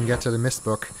so he can get to the Myst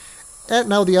book. And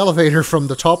now the elevator from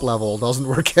the top level doesn't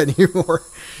work anymore,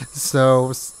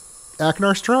 so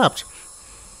Aknar's trapped.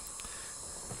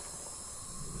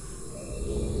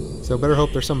 So better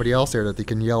hope there's somebody else there that they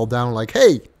can yell down like,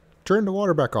 "Hey, turn the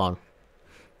water back on."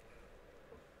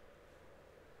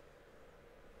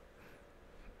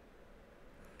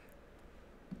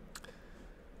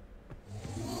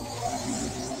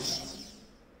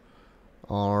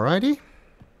 Alrighty.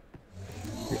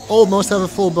 We almost have a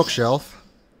full bookshelf.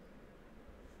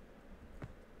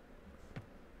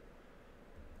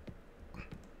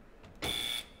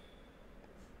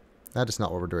 That is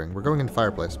not what we're doing. We're going in the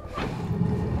fireplace.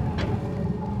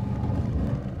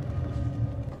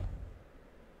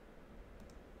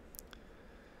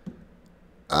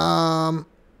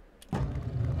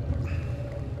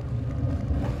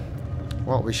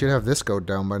 Well, we should have this go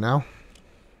down by now.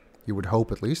 You would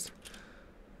hope, at least.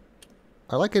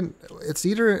 I like it. It's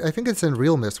either, I think it's in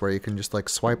Real Myst where you can just like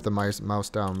swipe the mouse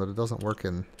down, but it doesn't work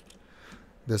in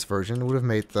this version. It would have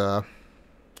made the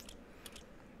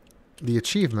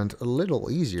achievement a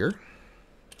little easier.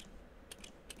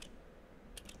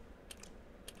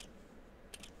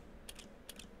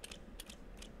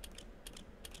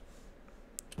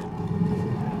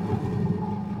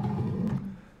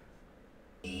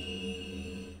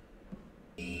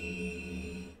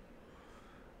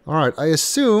 Alright, I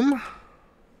assume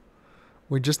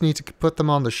we just need to put them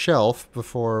on the shelf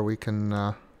before we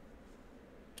can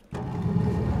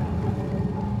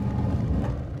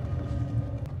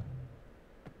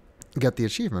get the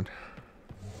achievement.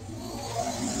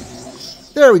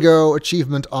 There we go.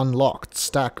 Achievement unlocked.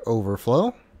 Stack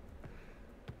Overflow.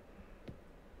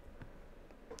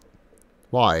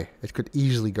 Why? It could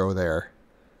easily go there.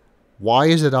 Why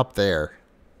is it up there?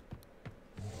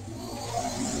 I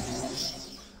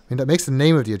mean, that makes the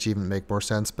name of the achievement make more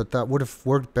sense, but that would have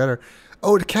worked better.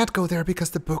 Oh, it can't go there because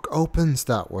the book opens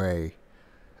that way.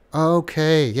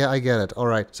 Okay, yeah, I get it.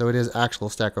 Alright, so it is actual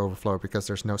Stack Overflow because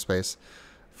there's no space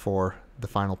for the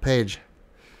final page.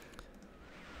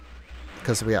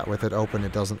 Because, yeah, with it open,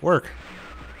 it doesn't work.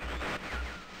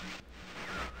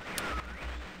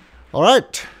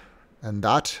 Alright, and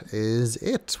that is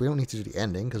it. We don't need to do the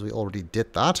ending because we already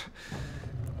did that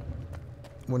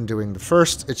when doing the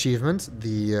first achievement,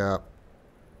 the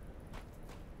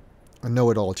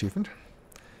know-it-all achievement.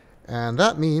 And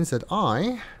that means that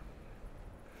I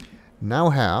now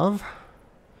have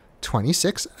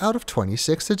 26 out of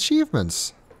 26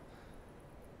 achievements.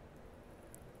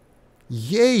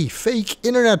 Yay, fake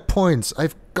internet points.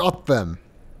 I've got them.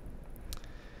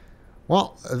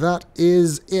 Well, that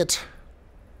is it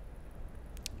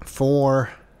for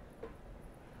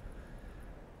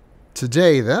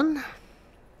today then,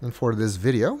 and for this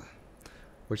video,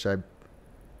 which I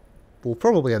will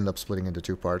probably end up splitting into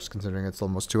 2 parts, considering it's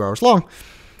almost 2 hours long.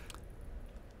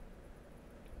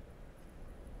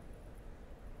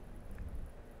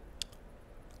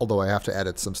 Although I have to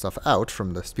edit some stuff out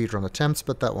from the speedrun attempts,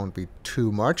 but that won't be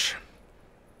too much.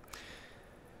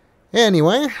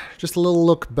 Anyway, just a little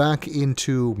look back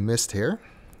into Myst here,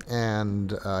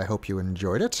 and I hope you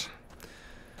enjoyed it.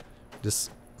 This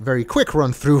very quick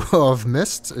run-through of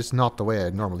Myst is not the way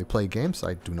I normally play games.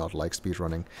 I do not like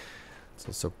speedrunning. It's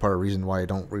also part of the reason why I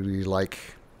don't really like,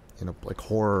 you know, like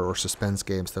horror or suspense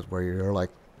games that where you're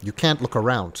like, you can't look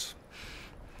around.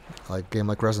 Like a game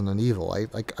like Resident Evil.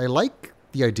 I like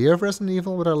the idea of Resident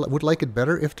Evil, but I would like it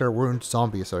better if there weren't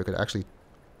zombies, so I could actually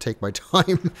take my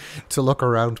time to look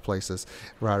around places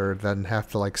rather than have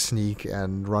to like sneak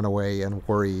and run away and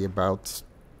worry about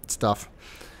stuff.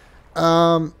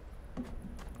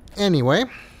 Anyway,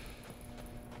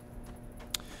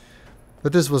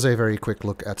 but this was a very quick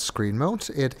look at screen mode.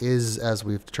 It is, as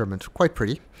we've determined, quite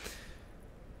pretty.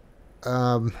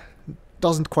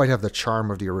 Doesn't quite have the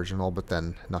charm of the original, but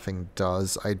then nothing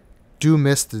does. I do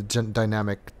miss the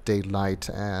dynamic daylight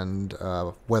and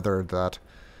weather that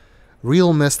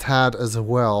Real Myst had as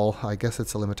well. I guess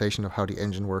it's a limitation of how the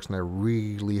engine works, and I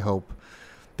really hope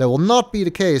that will not be the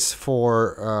case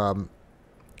for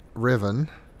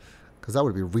Riven, because that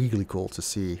would be really cool to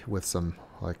see with some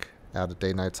like added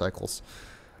day-night cycles.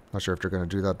 Not sure if they're going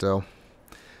to do that though.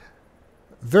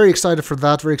 Very excited for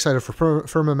that. Very excited for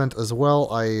Firmament as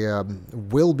well. I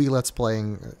will be Let's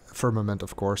Playing Firmament,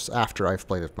 of course, after I've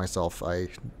played it myself. I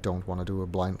don't want to do a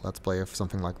blind Let's Play of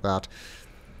something like that.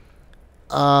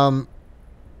 And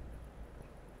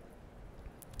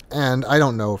I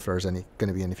don't know if there's going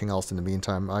to be anything else in the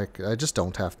meantime. I just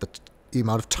don't have the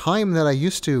amount of time that I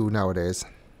used to nowadays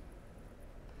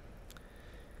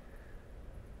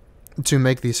to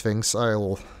make these things.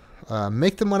 I'll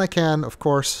make them when I can, of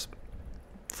course.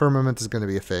 Firmament is going to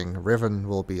be a thing. Riven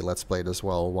will be Let's Played as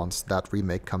well once that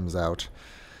remake comes out.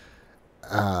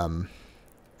 And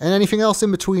anything else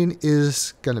in between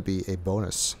is going to be a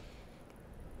bonus.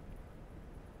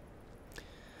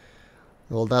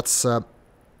 Well, that's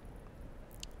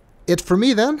it for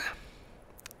me then.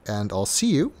 And I'll see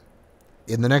you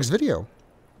in the next video,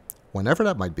 whenever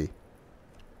that might be.